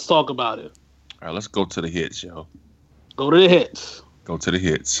 Let's talk about it. All right, let's go to the hits, yo. Go to the hits. Go to the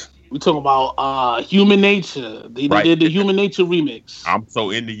hits. We talking about Human Nature. They did the Human Nature remix. I'm So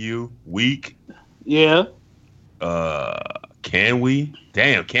Into You. Weak. Yeah. Can We?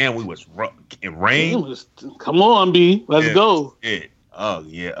 Damn, Can We was Rain. Come on, B. Let's go. Oh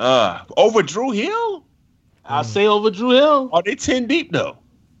yeah. Over Drew Hill? I say over Drew Hill. Are they 10 deep though?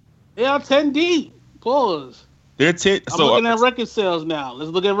 They are 10 deep. Pause. They're 10. I'm looking at record sales now.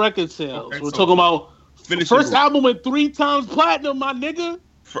 Let's look at record sales. We're talking about finishing first album went 3 times platinum, my nigga.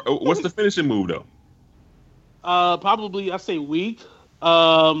 What's the finishing move though? Probably I say Weak.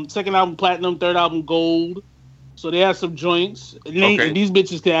 Second album platinum, third album gold. So they have some joints. And these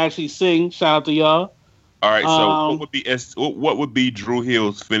bitches can actually sing. Shout out to y'all. All right. So what would be Drew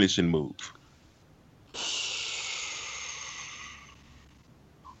Hill's finishing move?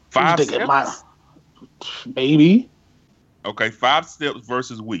 5 steps? Maybe. Okay, 5 steps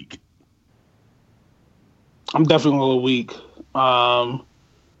versus Weak. I'm definitely gonna go Weak.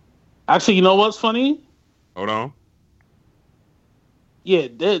 Actually, you know what's funny? Hold on. Yeah,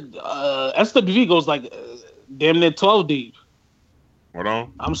 SWV goes like damn near 12 deep. Hold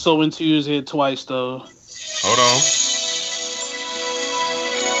on. I'm So Into You's here twice though. Hold on.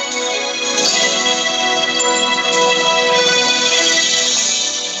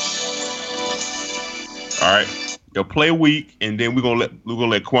 All right, they'll play Weak, and then we're gonna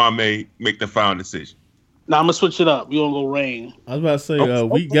let Kwame make the final decision. Now I'm gonna switch it up. We're gonna go Rain. I was about to say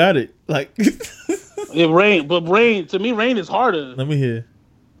we got it. Like Rain, but Rain to me, Rain is harder. Let me hear.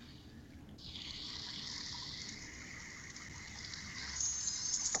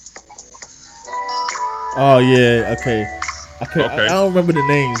 Oh yeah, okay. I don't remember the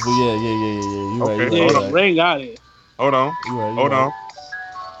names, but yeah. You're right. Rain got it. Hold on. Hold on.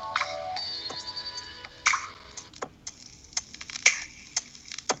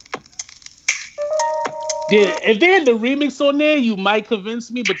 Yeah, if they had the remix on there, you might convince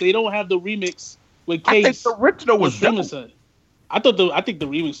me, but they don't have the remix with Case. I think the original was better. I think the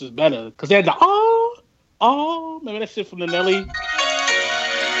remix is better because they had the remember that shit from the Nelly?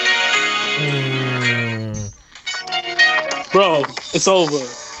 Bro, it's over.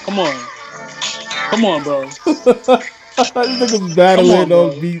 Come on, bro. These niggas battling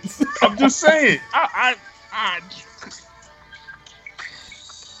those beats. I'm just saying. I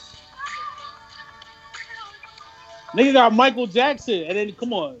Nigga got Michael Jackson, and then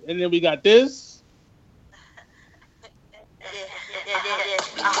come on, and then we got this.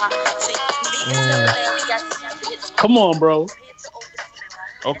 Come on, bro.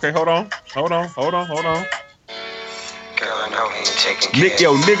 Okay, hold on.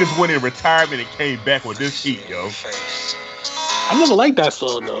 Niggas went in retirement and came back with this heat, yo. I never liked that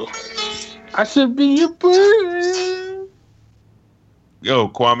song though. I should be your friend. Yo,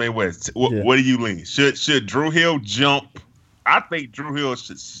 Kwame West, what do you lean? Should Drew Hill jump? I think Drew Hill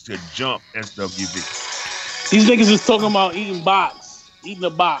should jump SWV. These niggas is talking about eating a box.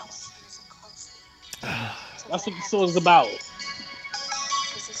 That's what the song's about.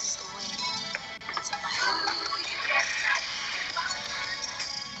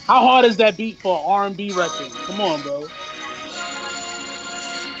 How hard is that beat for an R&B record? Come on, bro.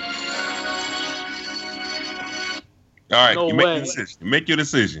 All right, No you way. make your decision. Make your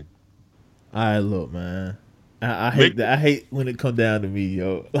decision. All right, look, man. I hate that. I hate when it come down to me,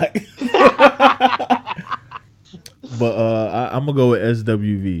 yo. Like, but I'm gonna go with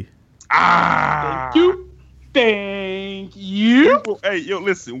SWV. Thank you. Hey, yo,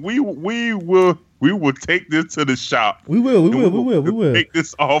 listen. We will take this to the shop. We will. Make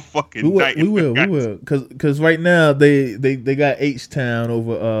this all fucking night. We will. Cause right now they got H-Town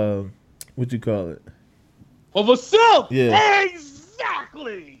over what you call it? Over Silk. Yeah.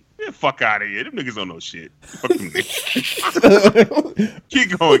 Exactly. Get the fuck out of here. Them niggas don't know shit. Fuck them niggas.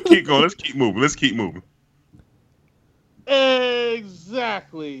 Keep going. Let's keep moving.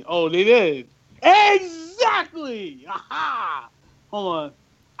 Exactly. Oh, they did. Exactly. Aha. Hold on.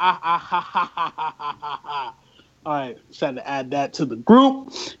 All right. Trying to add that to the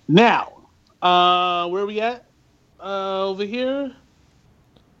group. Now, where are we at? Over here.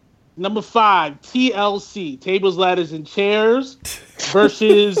 Number 5, TLC, Tables, Ladders, and Chairs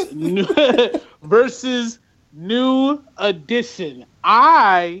versus New Edition.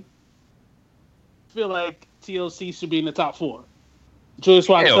 I feel like TLC should be in the top 4. Julius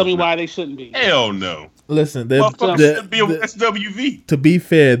Rock, tell me why they shouldn't be. Hell no. Listen, should be on SWV. To be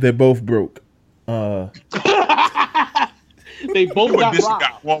fair, they're both broke. They both got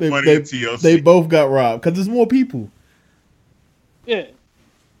robbed. They both got robbed because there's more people. Yeah.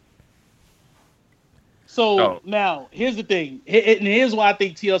 So now, here's the thing, and here's why I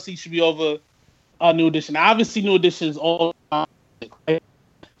think TLC should be over New Edition. Obviously, New Edition is all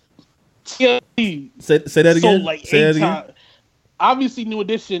TLC. Say that again. Sold like 8 times. Obviously, New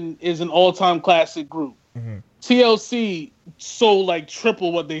Edition is an all-time classic group. Mm-hmm. TLC sold like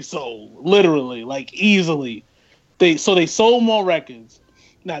triple what they sold, literally, like easily. They sold more records.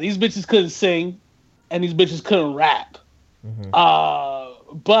 Now these bitches couldn't sing, and these bitches couldn't rap.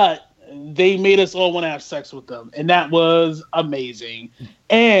 Mm-hmm. But they made us all want to have sex with them, and that was amazing.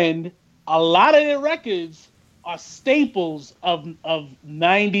 And a lot of their records are staples of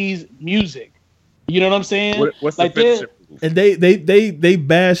 90s music. You know what I'm saying? What's like the friendship? And they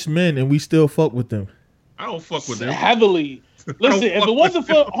bash men, and we still fuck with them. I don't fuck with them heavily. Listen, if it wasn't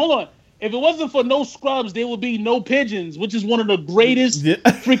for No Scrubs, there would be No Pigeons, which is one of the greatest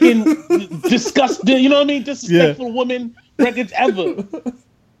freaking disrespectful women records ever.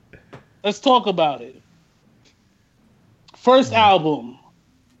 Let's talk about it. First album,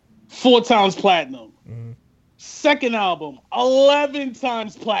 4 times platinum. Mm-hmm. Second album, 11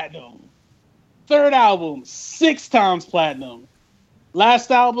 times platinum. Third album, 6 times platinum. Last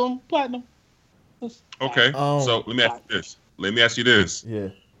album, platinum. Okay, so let me ask you this. Yeah.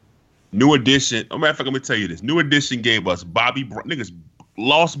 New Edition. Oh, matter of fact, let me tell you this. New Edition gave us Bobby Brown. Niggas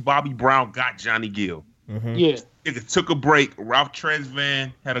lost Bobby Brown, got Johnny Gill. Mm-hmm. Yeah. Niggas took a break. Ralph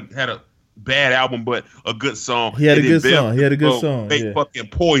Tresvant had a bad album, but a good song. He had a good song. They fucking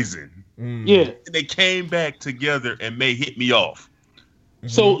Poison. Mm. Yeah. And they came back together and made Hit Me Off.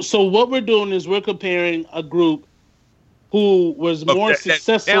 Mm-hmm. So what we're doing is we're comparing a group who was more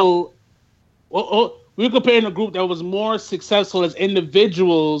successful. We're comparing a group that was more successful as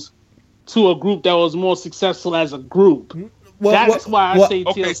individuals to a group that was more successful as a group. That's why I say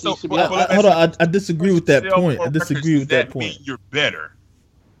TLC should be. Hold on, I disagree with that point. You're better.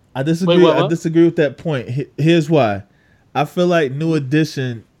 I disagree. I disagree with that point. Here's why. I feel like New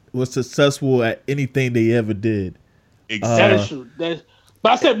Edition was successful at anything they ever did. Exactly. That is true.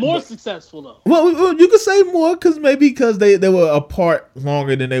 But I said more successful though. Well, you could say more because they were apart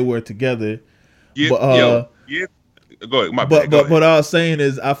longer than they were together. Yeah, but, go ahead. But what I was saying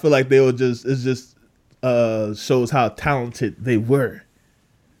is, I feel like they were just shows how talented they were.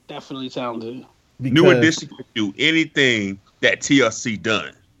 Definitely talented. New Edition could do anything that TLC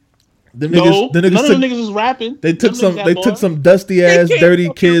done. None of them niggas was rapping. They took some dusty ass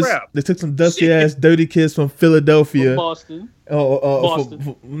dirty kids. They took some dusty ass dirty kids from Philadelphia, from Boston.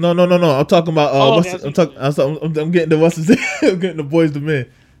 Boston. No. I'm talking about. I'm getting the I'm getting the Boys to Men.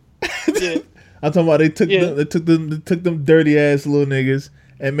 Yeah. I'm talking about they took them dirty ass little niggas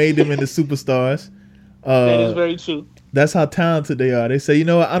and made them into superstars. That is very true. That's how talented they are. They say, you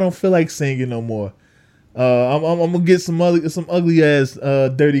know what? I don't feel like singing no more. I'm gonna get some ugly ass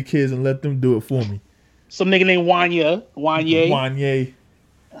dirty kids and let them do it for me. Some nigga named Wanye.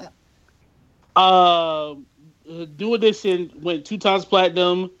 New Edition went 2 times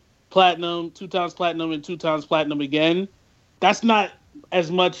platinum, 2 times platinum, and 2 times platinum again. That's not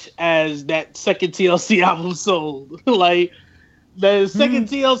as much as that second TLC album sold. Like the second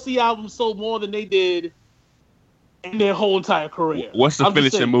TLC album sold more than they did in their whole entire career. What's the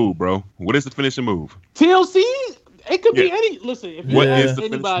finishing move, bro? What is the finishing move? TLC? It could be any. Listen, if you ask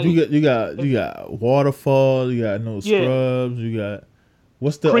anybody, you got Waterfall, you got No Scrubs, you got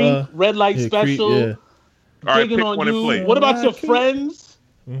what's the Creep, Red Light Special. Creep, yeah. All right, pick one and play. What about your friends?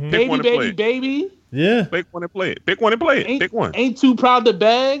 Mm-hmm. Baby? Yeah. Pick one and play it. Pick one and play it. Pick one. Ain't Too Proud to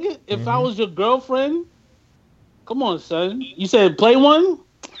Beg. If I was your girlfriend, come on, son. You said play one? All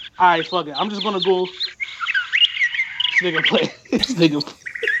right, fuck it. I'm just gonna go. This nigga play. This nigga.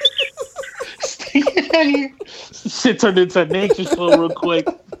 Shit turned into a nature show real quick.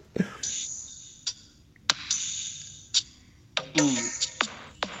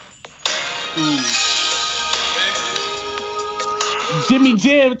 Jimmy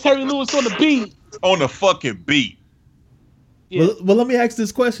Jam, Terry Lewis on the beat. On the fucking beat. Yeah. Well, let me ask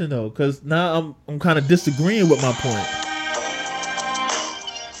this question though, because now I'm kind of disagreeing with my point.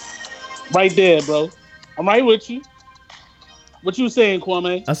 Right there, bro. I'm right with you. What you saying,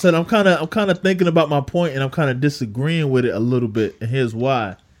 Kwame? I said I'm kind of thinking about my point, and I'm kind of disagreeing with it a little bit, and here's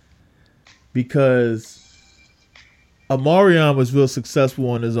why. Because Omarion was real successful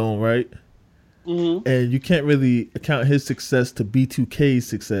on his own, right? Mm-hmm. And you can't really account his success to B2K's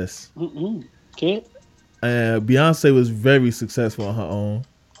success. Can't. And Beyonce was very successful on her own,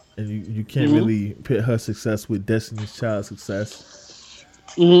 and you can't really pit her success with Destiny's Child's success.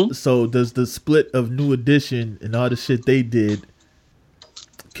 Mm-hmm. So does the split of New Edition and all the shit they did,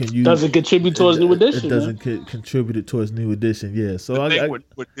 doesn't contribute towards New Edition? It doesn't contribute towards New Edition. Yeah. So the thing with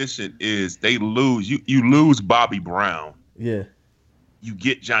New Edition is they lose. You lose Bobby Brown. Yeah. You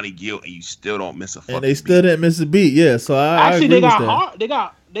get Johnny Gill and you still don't miss a fucking and they still didn't miss a beat. Yeah. So I agree they got with that. hard.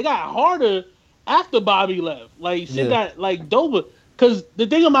 They got harder after Bobby left. Like shit got like doper. Because the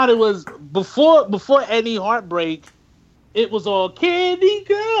thing about it was before any Heartbreak, it was all Candy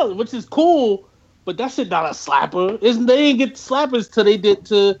Girl, which is cool, but that shit not a slapper. They didn't get slappers till they did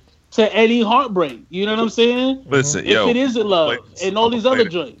to any Heartbreak. You know what I'm saying? Listen, if it isn't love and all these other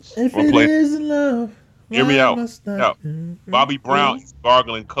joints. If it isn't love, hear me out. No. Bobby Brown is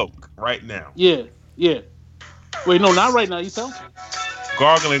gargling coke right now. Yeah. Wait, no, not right now. You tell me.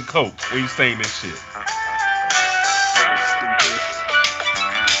 Gargling coke when you saying this shit.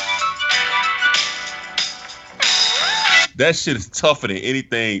 That shit is tougher than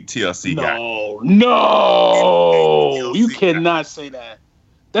anything TLC got. No, you cannot say that.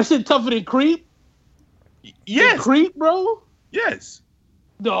 That shit tougher than Creep? Yes. Than Creep, bro? Yes.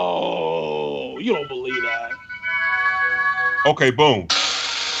 No, you don't believe that. Okay, boom.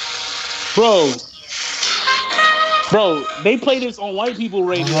 Bro, they play this on white people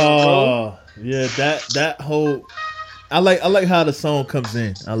radio, bro. Yeah, that whole I like how the song comes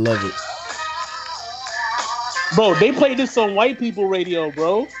in. I love it. Bro, they play this on white people radio,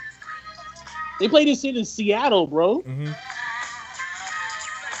 bro. They play this shit in Seattle, bro. Mm-hmm.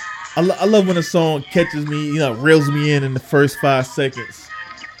 I love when a song catches me, reels me in the first 5 seconds.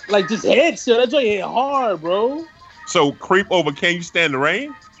 Like just hits, yo. That joint hit hard, bro. So Creep over Can You Stand the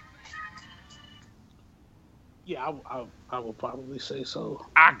Rain? Yeah, I would probably say so.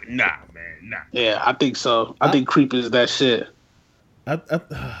 Nah. Yeah, I think so. I think Creep is that shit. I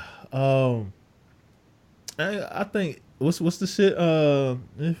think what's the shit?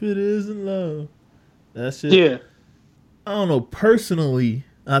 If it isn't love, that shit. Yeah. I don't know. Personally,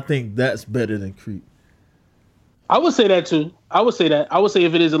 I think that's better than Creep. I would say that too. I would say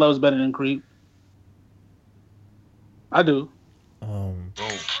If It Isn't Love is better than Creep. I do.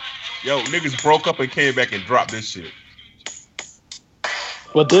 Yo, niggas broke up and came back and dropped this shit.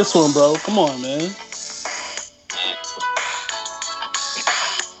 But this one, bro, come on, man.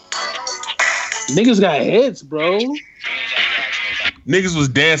 Niggas got hits, bro. Niggas was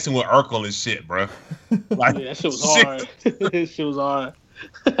dancing with Urkel and shit, bro. Like, that shit was hard. That shit was hard.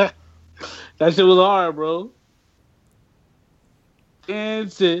 That shit was hard, bro.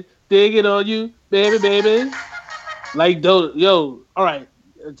 Dancing, digging on you, baby. Like, yo, all right.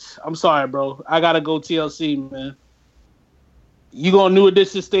 I'm sorry, bro. I gotta go TLC, man. You going New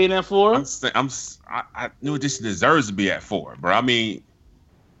Edition staying at 4? New Edition deserves to be at 4, bro. I mean,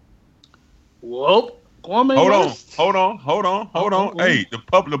 whoa. Hold on. Hey,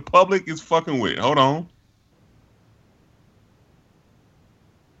 the public is fucking with. Hold on.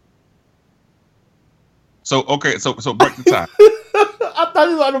 So break the tie. I thought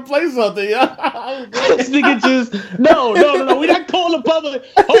you wanted to play something. This nigga just no. We're not calling the public.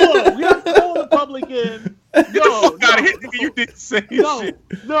 Hold on, we're not calling the public in. No, You didn't say shit.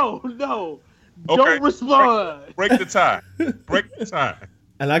 No. Okay. Don't respond. Break the tie. Break the tie.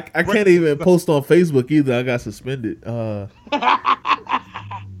 And I can't even post on Facebook either. I got suspended. This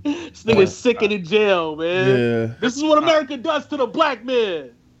nigga's sick in jail, man. Yeah. This is what America does to the black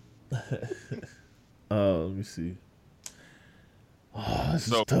man. Let me see. Oh, this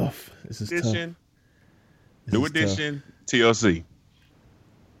is tough. This is tough. New edition, TLC.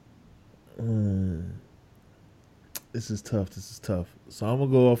 This is tough. So I'm gonna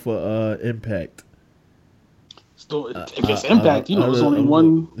go off of Impact. So if it's Impact, there's only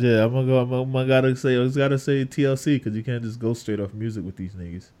one. Yeah, I'm gotta say TLC because you can't just go straight off music with these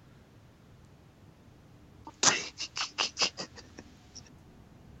niggas.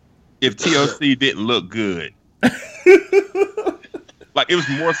 If TLC didn't look good, like it was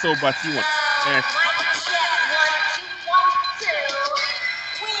more so about you.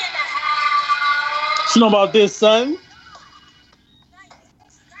 You know about this, son?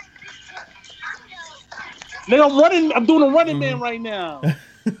 Nigga, I'm doing a Running Man right now.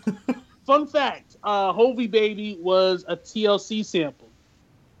 Fun fact: Hovey Baby was a TLC sample.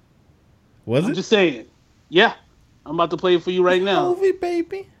 Was it? I'm just saying. Yeah, I'm about to play it for you right now. Hovey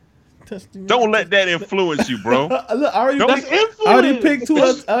Baby. Don't let that influence you, bro. Look, I already picked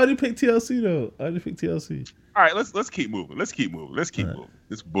TLC though. All right, let's keep moving. Let's keep moving.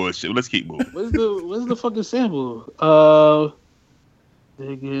 This bullshit. Let's keep moving. Where's the fucking sample?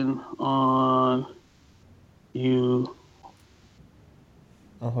 Digging on you,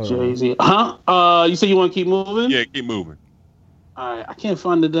 Jay-Z. You said you want to keep moving? Yeah, keep moving. All right, I can't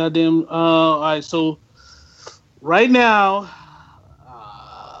find the goddamn. All right, so right now,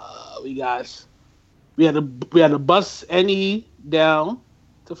 we had to bust NE down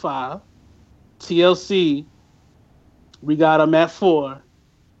to 5. TLC, we got them at 4.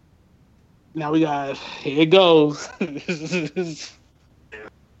 Now we got, here it goes.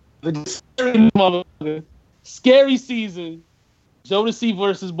 Scary season. Jodeci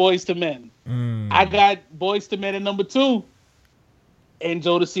versus Boyz II Men. I got Boyz II Men at number 2 and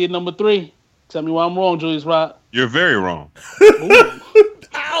Jodeci at number 3. Tell me why I'm wrong, Julius Rock. You're very wrong.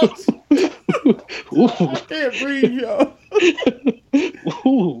 Ouch. I can't breathe, yo.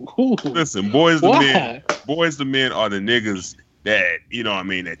 Listen, Boyz II Men are the niggas that, you know what I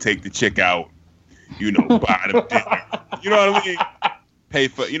mean, that take the chick out, buy them dinner. You know what I mean? Pay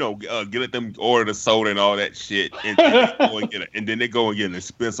for, get them order the soda and all that shit, and then they go and get an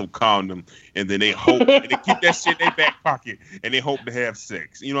expensive condom, and then they hope, and they keep that shit in their back pocket, and they hope to have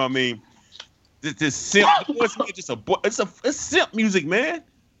sex. You know what I mean? This simp, it's simp music, man.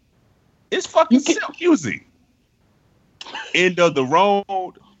 It's fucking simp music. End of the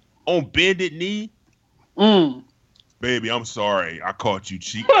road on bended knee. Baby, I'm sorry, I caught you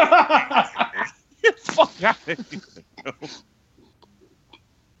cheating. Fuck out of here.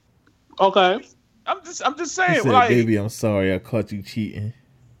 Okay. I'm just saying. He said, baby, I'm sorry, I caught you cheating.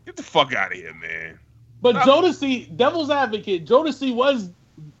 Get the fuck out of here, man. But Jodeci, devil's advocate, Jodeci was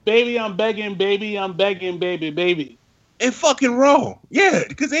baby, I'm begging, baby, I'm begging, baby. And fucking wrong. Yeah,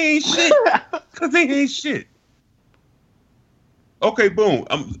 because they ain't shit. Okay, boom.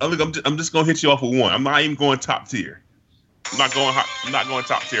 I'm just gonna hit you off with one. I'm not even going top tier. I'm not going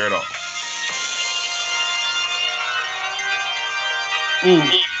top tier at all.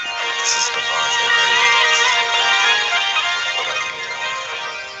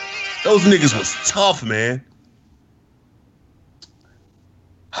 Those niggas was tough, man.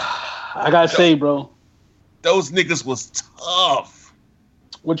 I gotta say, bro. Those niggas was tough.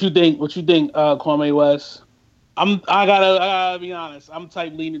 What you think, Kwame West? I gotta be honest. I'm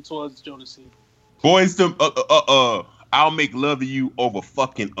type leaning towards Jodeci. Boys, I'll make love to you over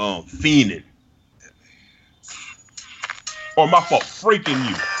fucking fiending. Or my fault, freaking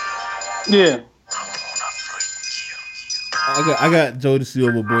you. Yeah. I got Jodeci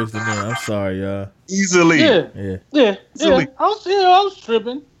over Boyz II Men. I'm sorry, y'all. Easily. Yeah. I was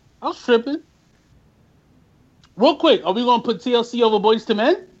tripping. Real quick, are we gonna put TLC over Boyz II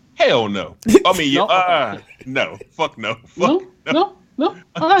Men? Hell no. I mean, no. Fuck no. Fuck no. All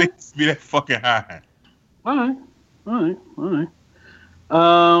right. Be that fucking high. All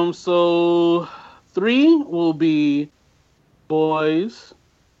right. So 3 will be Boyz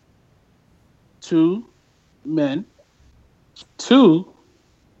II Men. 2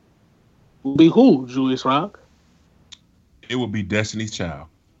 will be who, Julius Rock? It will be Destiny's Child.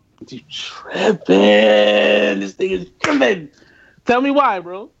 You tripping. This thing is tripping. Tell me why,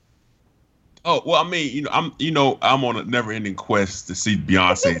 bro. Oh well, I mean, I'm on a never-ending quest to see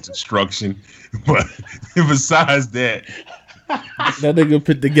Beyonce's destruction, but besides that, that nigga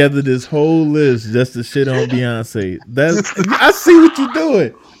put together this whole list just to shit on Beyonce. I see what you're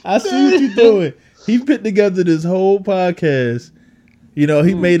doing. He put together this whole podcast. He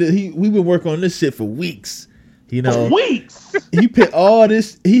made it. We've been working on this shit for weeks. For weeks. He put all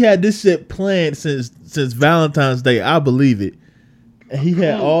this. He had this shit planned since Valentine's Day. I believe it. And he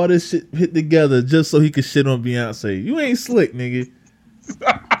had all this shit put together just so he could shit on Beyonce. You ain't slick, nigga.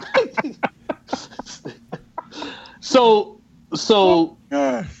 So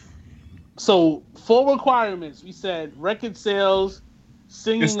 4 requirements. We said record sales,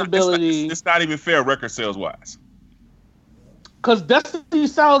 singing ability. It's not even fair record sales wise. Because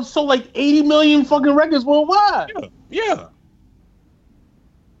Destiny's Child sold like 80 million fucking records worldwide. Yeah.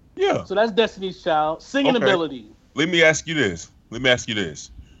 So that's Destiny's Child. Singing ability. Let me ask you this.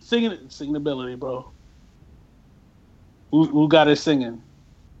 Singing ability, bro. Who got it singing?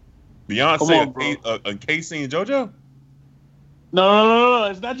 Beyonce and Casey and JoJo? No.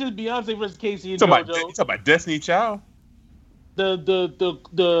 It's not just Beyonce versus Casey and JoJo. You talking about Destiny Child?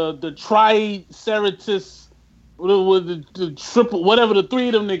 The Triceratops with the triple, whatever, the 3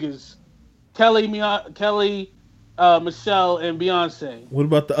 of them niggas. Kelly, Michelle, and Beyonce. What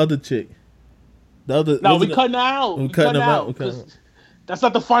about the other chick? We cutting her out. We cutting them out. That's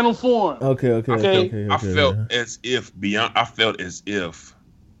not the final form. Okay. I felt as if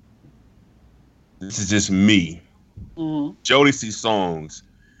this is just me. Mm-hmm. Jodeci songs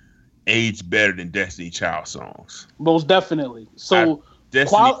age better than Destiny Child songs. Most definitely. So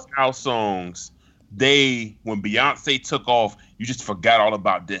Destiny Child songs, when Beyonce took off, you just forgot all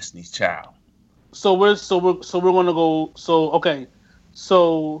about Destiny's Child. So we're gonna go.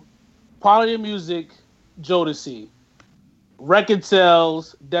 So quality of music, Jodeci. Record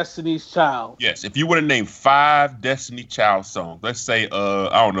sales, Destiny's Child. Yes, if you would have named 5 Destiny Child songs, let's say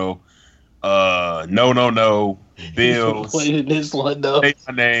I don't know, No, Bills, this one though. Say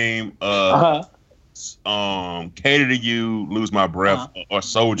My Name, Cater to You, Lose My Breath, or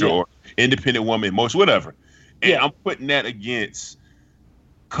Soldier, or Independent Woman, most whatever. And I'm putting that against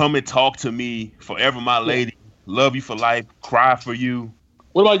Come and Talk to Me, Forever My Lady, Love You for Life, Cry for You.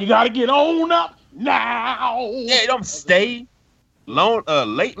 What about You Gotta Get On Up Now? Yeah, don't stay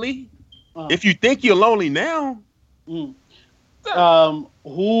lately. If you think you're lonely now.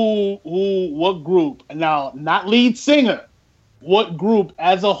 What group? Now, not lead singer. What group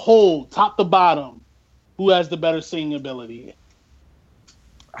as a whole, top to bottom, who has the better singing ability?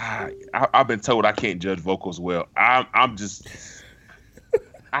 I've been told I can't judge vocals well. I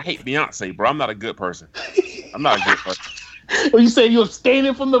hate Beyonce, bro. I'm not a good person. Well, you say you're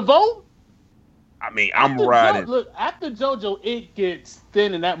abstaining from the vote? I mean, I'm riding. Look, after JoJo, it gets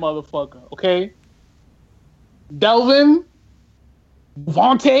thin in that motherfucker, okay? Delvin,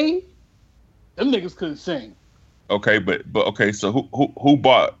 Vontae, them niggas couldn't sing. Okay, but okay, so who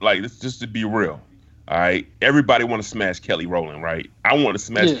bought, like, just to be real, all right? Everybody want to smash Kelly Rowland, right? I want to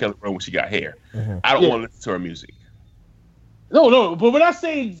smash Kelly Rowland when she got hair. Mm-hmm. I don't want to listen to her music. No, but we're not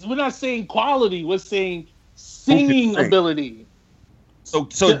saying quality. We're saying singing ability. So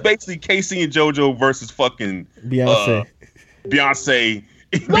it's basically Casey and JoJo versus fucking Beyonce. Beyonce.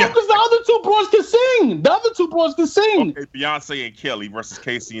 No, because the other 2 bros can sing. Okay, Beyonce and Kelly versus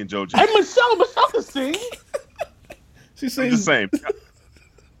Casey and JoJo. And Michelle can sing. She sings the same.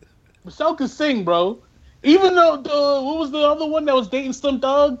 Michelle can sing, bro. Even though what was the other one that was dating Slim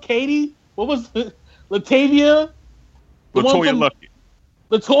Thug? Katie? What was it? Latavia? LaToya Luckett.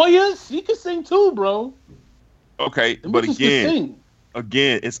 LaToya? She can sing too, bro. Okay, but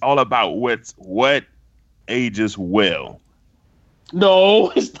again, it's all about what ages well.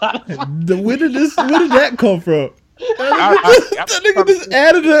 No, it's not. Where did that come from? That nigga just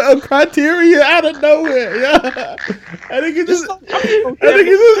added a criteria out of nowhere. Yeah, that nigga just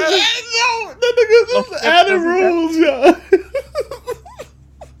added rules. Yeah.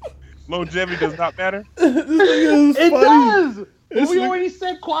 Longevity does not matter. It does. We already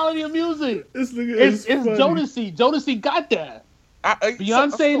said quality of music. It's Jodeci. Jodeci got that.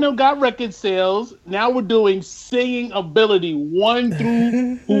 Beyonce and them got record sales. Now we're doing singing ability 1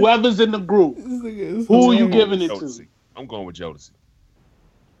 through whoever's in the group. Who are you giving it to? I'm going with Jodeci.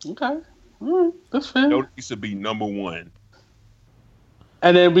 Okay. All right. That's fair. Jodeci should be number 1.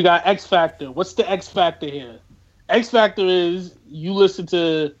 And then we got X Factor. What's the X Factor here? X Factor is you listen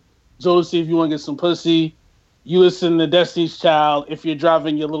to Jodeci if you want to get some pussy. You listen to Destiny's Child if you're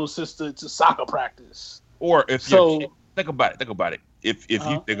driving your little sister to soccer practice. Or if think about it. If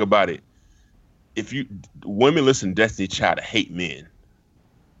you think about it, women listen to Destiny's Child to hate men.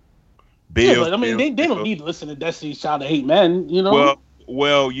 Yeah, but I mean, they don't need to listen to Destiny's Child to hate men, you know?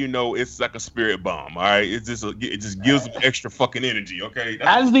 Well, you know, it's like a spirit bomb, all right? It just gives them extra fucking energy, okay?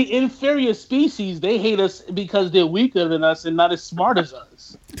 As the inferior species, they hate us because they're weaker than us and not as smart as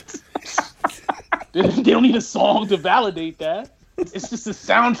us. They don't need a song to validate that. It's just a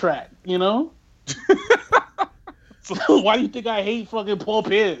soundtrack, you know? So why do you think I hate fucking Paul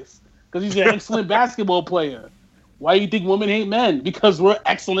Pierce? Because he's an excellent basketball player. Why do you think women hate men? Because we're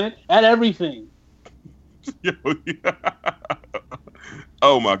excellent at everything.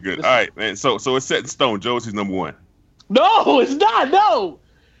 Oh my goodness! All right, man. So it's set in stone. Jodeci's number one. No, it's not. No.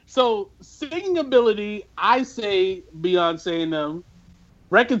 So singing ability, I say Beyonce and them.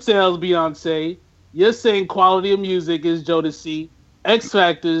 Record sales, Beyonce. You're saying quality of music is Jodeci. X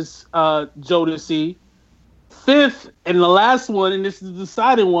Factor's Jodeci. Fifth and the last one, and this is the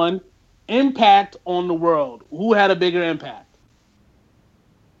deciding one, impact on the world. Who had a bigger impact?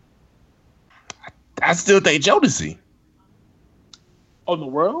 I still think Jodeci. On the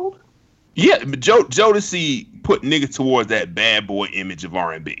world? Yeah, but Jodeci put niggas towards that bad boy image of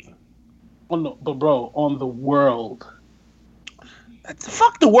R&B. But bro, on the world.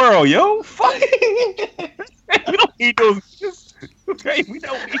 Fuck the world, yo. Fuck. We don't need those. Okay, we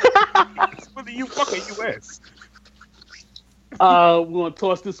don't need those for the fucking U.S. We're gonna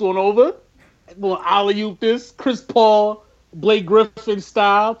toss this one over. We're gonna alley-oop this Chris Paul, Blake Griffin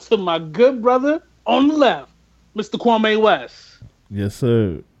style to my good brother on the left, Mr. Kwame West. Yes,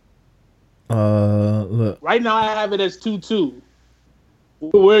 sir. Look. Right now I have it as 2-2.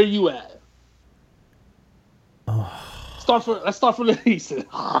 Where are you at? Let's start from the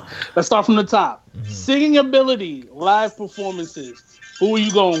Let's start from the top. Mm-hmm. Singing ability, live performances. Who are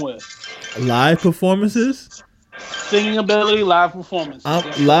you going with? Live performances? Singing ability, live performances.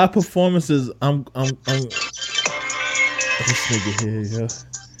 Live performances. I'm this nigga here, yo.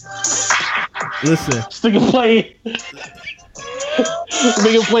 Listen. This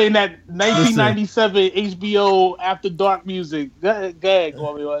nigga playing that 1997 HBO After Dark music. Go ahead,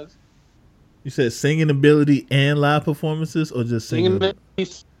 Kwame West. You said singing ability and live performances, or just singing ability?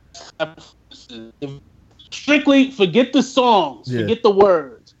 Strictly, forget the songs, forget the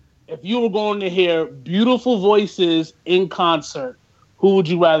words. If you were going to hear beautiful voices in concert, who would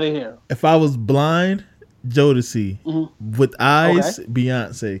you rather hear? If I was blind, Jodeci. Mm-hmm. With eyes,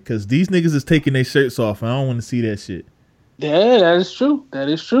 Beyonce. Because these niggas is taking their shirts off, and I don't want to see that shit. Yeah, that is true. That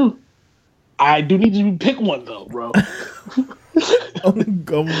is true. I do need you to pick one, though, bro. I'm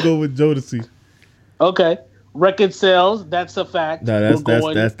gonna go with Jodeci. Okay, record sales. That's a fact. No, that's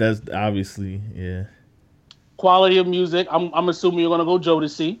obviously, yeah. Quality of music. I'm assuming you're gonna go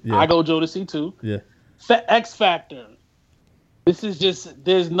Jodeci. Yeah. I go Jodeci too. Yeah. X Factor. This is just,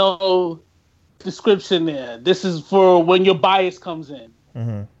 there's no description there. This is for when your bias comes in.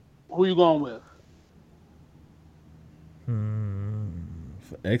 Mm-hmm. Who are you going with?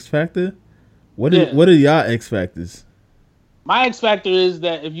 For X Factor? What are y'all X Factors? My X Factor is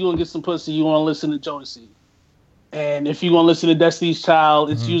that if you want to get some pussy, you want to listen to Jodeci. And if you want to listen to Destiny's Child,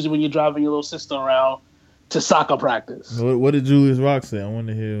 it's usually when you're driving your little sister around to soccer practice. What did Julius Rock say? I want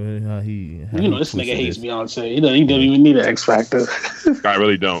to hear how he... this nigga hates Beyonce. He don't even need an X Factor. I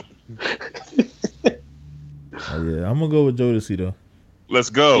really don't. Yeah, I'm going to go with Jodeci, though.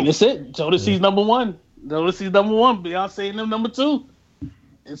 Let's go. And that's it. Jodeci's number one. Jodeci's number one. Beyonce and them number two.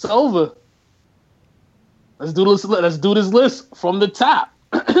 It's over. Let's do this list from the top.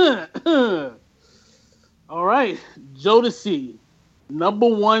 All right. Jodeci, number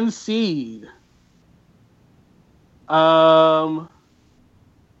one seed.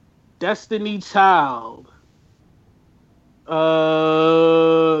 Destiny Child,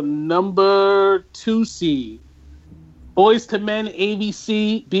 number 2 seed. Boys to Men,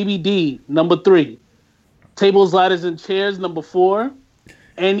 ABC, BBD, number 3. Tables, Ladders, and Chairs, number 4.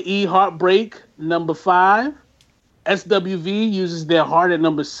 NE Heartbreak, number 5. SWV uses their heart at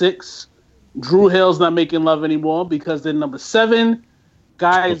number 6. Drew Hill's Not Making Love Anymore because they're number 7.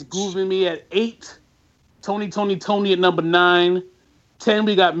 Guys Grooving Me at 8. Tony at number 9. 10,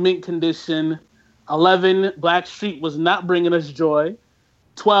 we got Mint Condition. 11, Blackstreet Was Not Bringing Us Joy.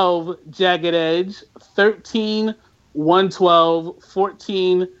 12, Jagged Edge. 13, 112.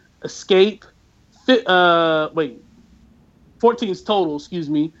 14, Escape. 14 is Total, excuse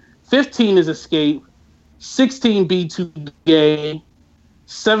me. 15 is Escape. 16, B2 Gay.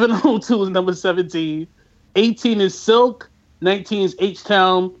 702 is number 17. 18 is Silk. 19 is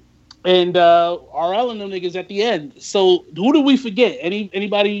H-Town. And RL and them niggas at the end. So who did we forget?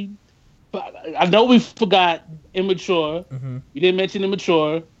 Anybody? I know we forgot Immature. Mm-hmm. You didn't mention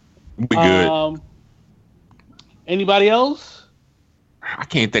Immature. We good. Anybody else? I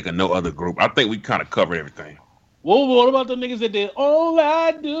can't think of no other group. I think we kind of covered everything. What about the niggas that did All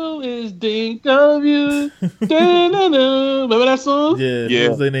I Do Is Think of You? Remember that song? Yeah. What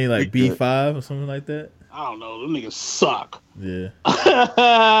was their name, like B5 or something like that? I don't know. Them niggas suck. Yeah.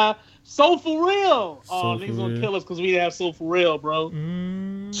 So For Real. So Niggas For gonna Real. kill us because we didn't have So For Real, bro.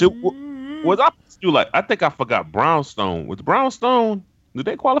 Was I do like? I think I forgot Brownstone. Was Brownstone? Did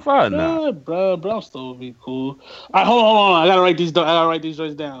they qualify or not? Yeah, bro, Brownstone would be cool. All right, hold on. I gotta write these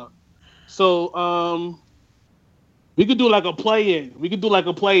joints down. So, we could do like a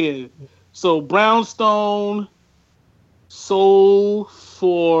play-in. So Brownstone, Soul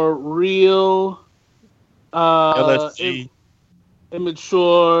For Real, LSG,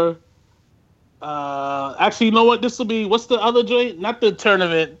 Immature. Actually, you know what? This will be. What's the other joint? Not the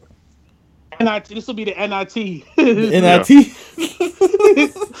tournament. NIT. This will be the NIT. NIT.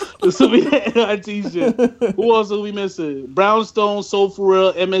 This will be the NIT shit. Who else are we missing? Brownstone, Soul For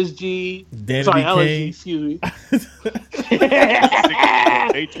Real, MSG. LSG, excuse me.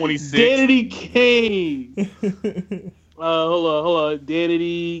 A26. Danity Kane. Hold on.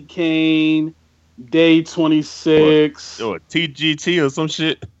 Danity Kane. Day 26. Or TGT or some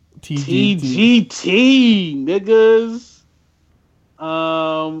shit. TGT, niggas.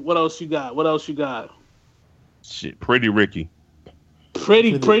 What else you got? Shit, Pretty Ricky.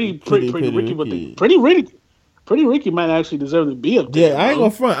 Pretty Ricky, but Pretty Ricky might actually deserve to be up there. Yeah, I ain't gonna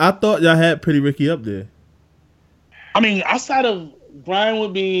front. I thought y'all had Pretty Ricky up there. I mean, outside of Grind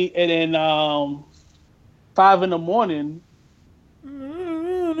would be, and then 5 in the morning.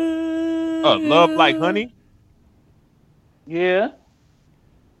 Love Like Honey. Yeah.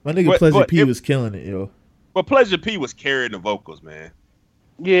 My nigga Pleasure P was killing it, yo. But Pleasure P was carrying the vocals, man.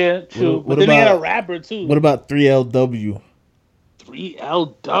 Yeah, true. What but then he had about- a rapper too. What about 3LW?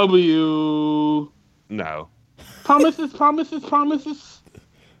 3LW. No. Promises.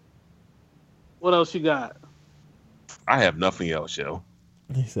 What else you got? I have nothing else, yo.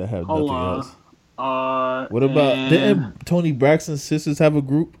 He said I have Hold nothing on. else. What about didn't Tony Braxton's sisters have a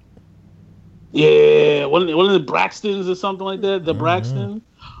group? Yeah, one of the Braxtons or something like that. The Braxton.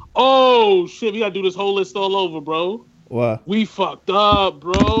 Oh shit, we gotta do this whole list all over, bro. Why? We fucked up,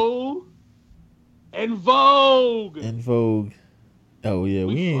 bro. En Vogue. In Vogue. Oh yeah,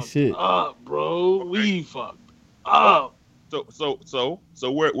 we ain't fucked shit. up, bro. We fucked up. So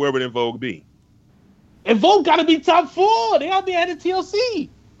where would En Vogue be? En Vogue gotta be top 4. They out there at the TLC.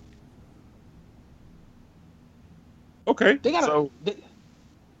 Okay. They gotta.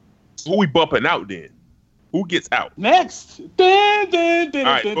 Who we bumping out then? Who gets out? Next. Bye, boom.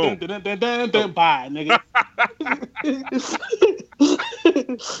 nigga.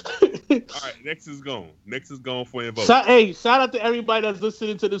 All right, next is gone. Next is gone for En Vogue. Shout out to everybody that's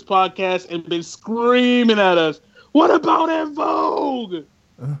listening to this podcast and been screaming at us. What about En Vogue?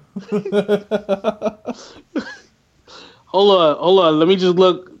 Hold on. Let me just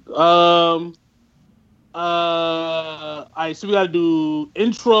look. All right, so we gotta do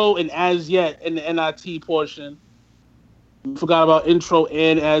intro and as yet in the NIT portion. We forgot about intro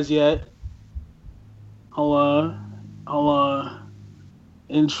and as yet. Hold on.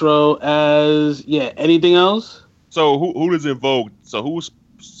 Intro as yet. Anything else? So who does En Vogue? So whose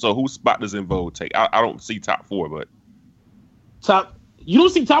spot does En Vogue take? I don't see top 4, but you don't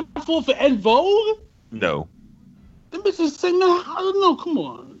see top 4 for En Vogue? no. Them bitches sing that. I don't know. Come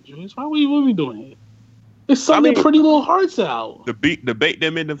on, Julius. What are we doing here? It's something Pretty Little Hearts out. Debate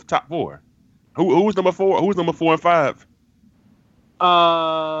them in the top 4. Who's number 4? Who's number 4 and 5?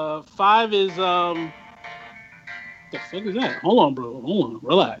 5 is the fuck is that? Hold on, bro. Hold on.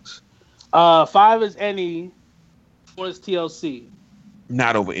 Relax. 5 is Any. 4 is TLC.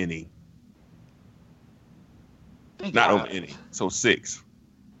 Not over any. Over any. So 6.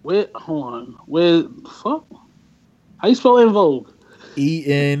 Hold on. Where fuck? How you spell En Vogue?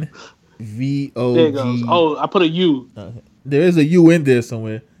 ENVOG. There it goes. Oh, I put a U. There is a U in there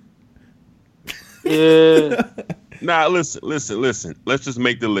somewhere. Yeah. Nah, listen. Let's just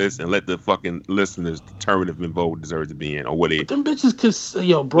make the list and let the fucking listeners determine if En Vogue deserves to be in or what they. Them bitches could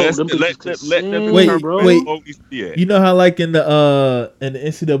bro. Them bitches could sing, Wait, bro. You know how like in the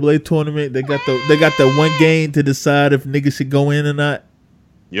NCAA tournament they got the one game to decide if niggas should go in or not.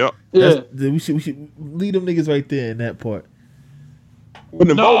 Yep. Yeah. We should leave them niggas right there in that part.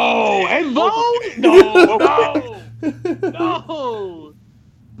 No, En Vogue. No.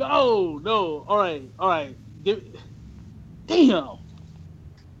 All right. Damn.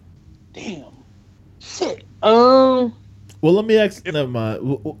 Shit. Well, let me ask. Never mind.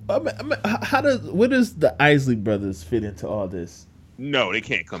 Where does the Isley Brothers fit into all this? No, they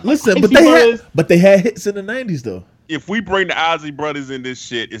can't come. Listen, Isley but Brothers. they had hits in the '90s though. if we bring the Ozzy brothers in this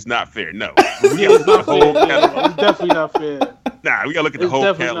shit, it's not fair. No, Yeah, it's not fair. Yeah, it's definitely not fair. Nah, we gotta look at the It's whole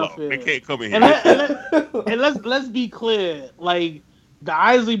definitely not catalog. fair. They can't come in And, here. let's be clear. Like the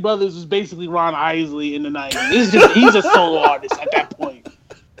Isley brothers was basically Ron Isley in the 90s. He's a solo artist at that point.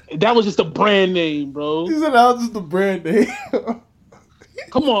 That was just a brand name, bro. He said that was just a brand name.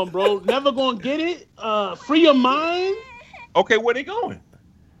 Come on, bro. Never gonna get it. Free your mind. Okay, where they going?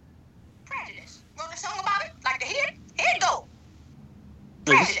 Prejudice. Want a song about it? Like to hear it? Here it go.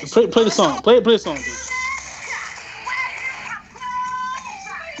 Play the song. Play the song, dude.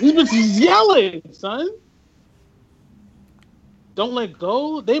 These bitches yelling, son. Don't let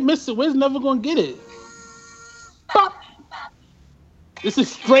go. They miss it. We're never gonna get it. Pop. This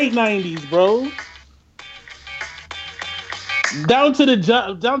is straight 90s, bro. Down to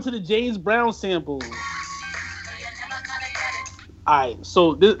the James Brown samples. All right, so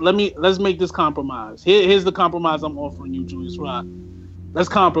let's make this compromise. Here's the compromise I'm offering you, Julius Rock. Let's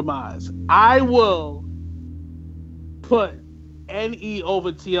compromise. I will put NE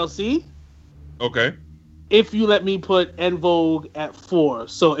over TLC. Okay. If you let me put En Vogue at 4,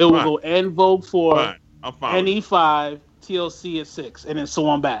 so it will go En Vogue 4, Fine. I'm fine. NE 5, TLC at 6, and then so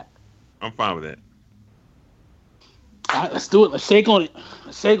on back. I'm fine with that. All right, let's do it. Let's shake on it.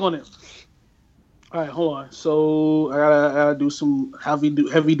 All right, hold on. So I gotta do some heavy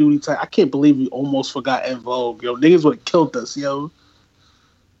duty type. I can't believe we almost forgot En Vogue. Yo, niggas would have killed us, yo.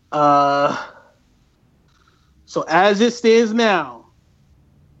 So as it stands now,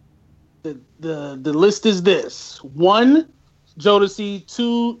 the list is this: 1, Jodeci;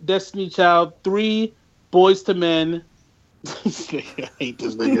 2, Destiny Child; 3, Boyz II Men. I hate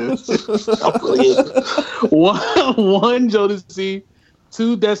this nigga. 1, Jodeci;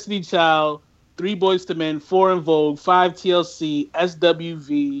 2, Destiny Child; 3, Boyz II Men; 4, En Vogue; 5, TLC;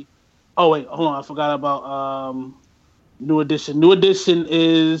 SWV. Oh wait, hold on, I forgot about New Edition. New Edition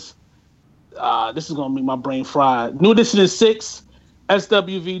is this is gonna make my brain fried. New Edition is 6.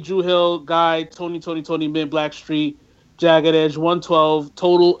 SWV, Drew Hill, Guy, Tony, Mid, Blackstreet, Jagged Edge, 112,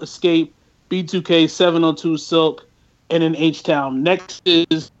 Total, Escape, B2K, 702, Silk, and then H-Town. Next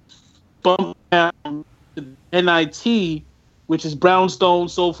is Bump Down, NIT, which is Brownstone,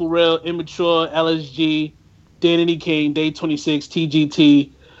 Soulful Real, Immature, LSG, Danity Kane, Day 26,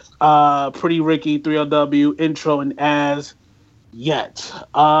 TGT, Pretty Ricky, 3LW, Intro, and As Yet.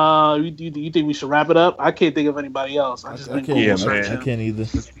 You think we should wrap it up? I can't think of anybody else. I can't either.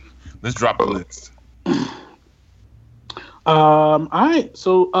 Let's drop the list. All right.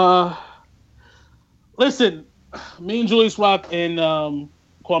 So, listen, me and Julius Rock and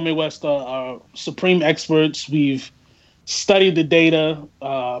Kwame West are supreme experts. We've studied the data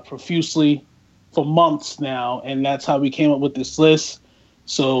profusely for months now, and that's how we came up with this list.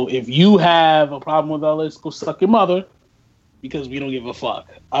 So if you have a problem with our list, go suck your mother, because we don't give a fuck.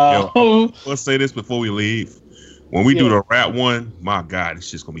 Let's say this before we leave. When we do the rap one, my God, it's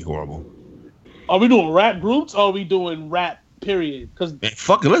just gonna be horrible. Are we doing rap groups or are we doing rap period? Because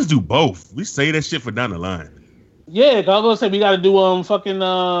fuck it, let's do both. We say that shit for down the line. Yeah, cause I was gonna say we gotta do fucking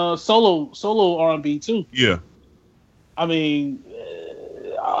solo R&B too. Yeah. I mean,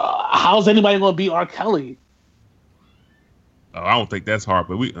 how's anybody gonna beat R. Kelly? I don't think that's hard,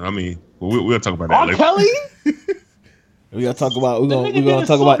 but we'll talk about that R. later. Kelly? We gotta talk about. We're gonna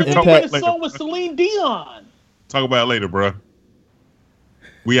talk song, about impact. A song with Celine Dion. Talk about it later, bro.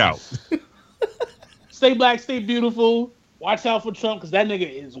 We out. Stay black, stay beautiful. Watch out for Trump, because that nigga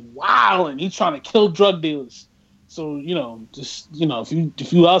is wild and he's trying to kill drug dealers. So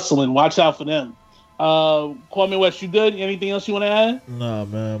if you hustling, watch out for them. Kwame West, you good? Anything else you want to add? Nah,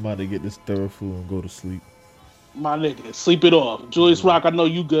 man, I'm about to get this thorough food and go to sleep. My nigga, sleep it off. Julius Rock, I know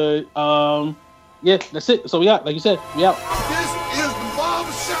you good. Yeah, that's it. So we out. Like you said, we out.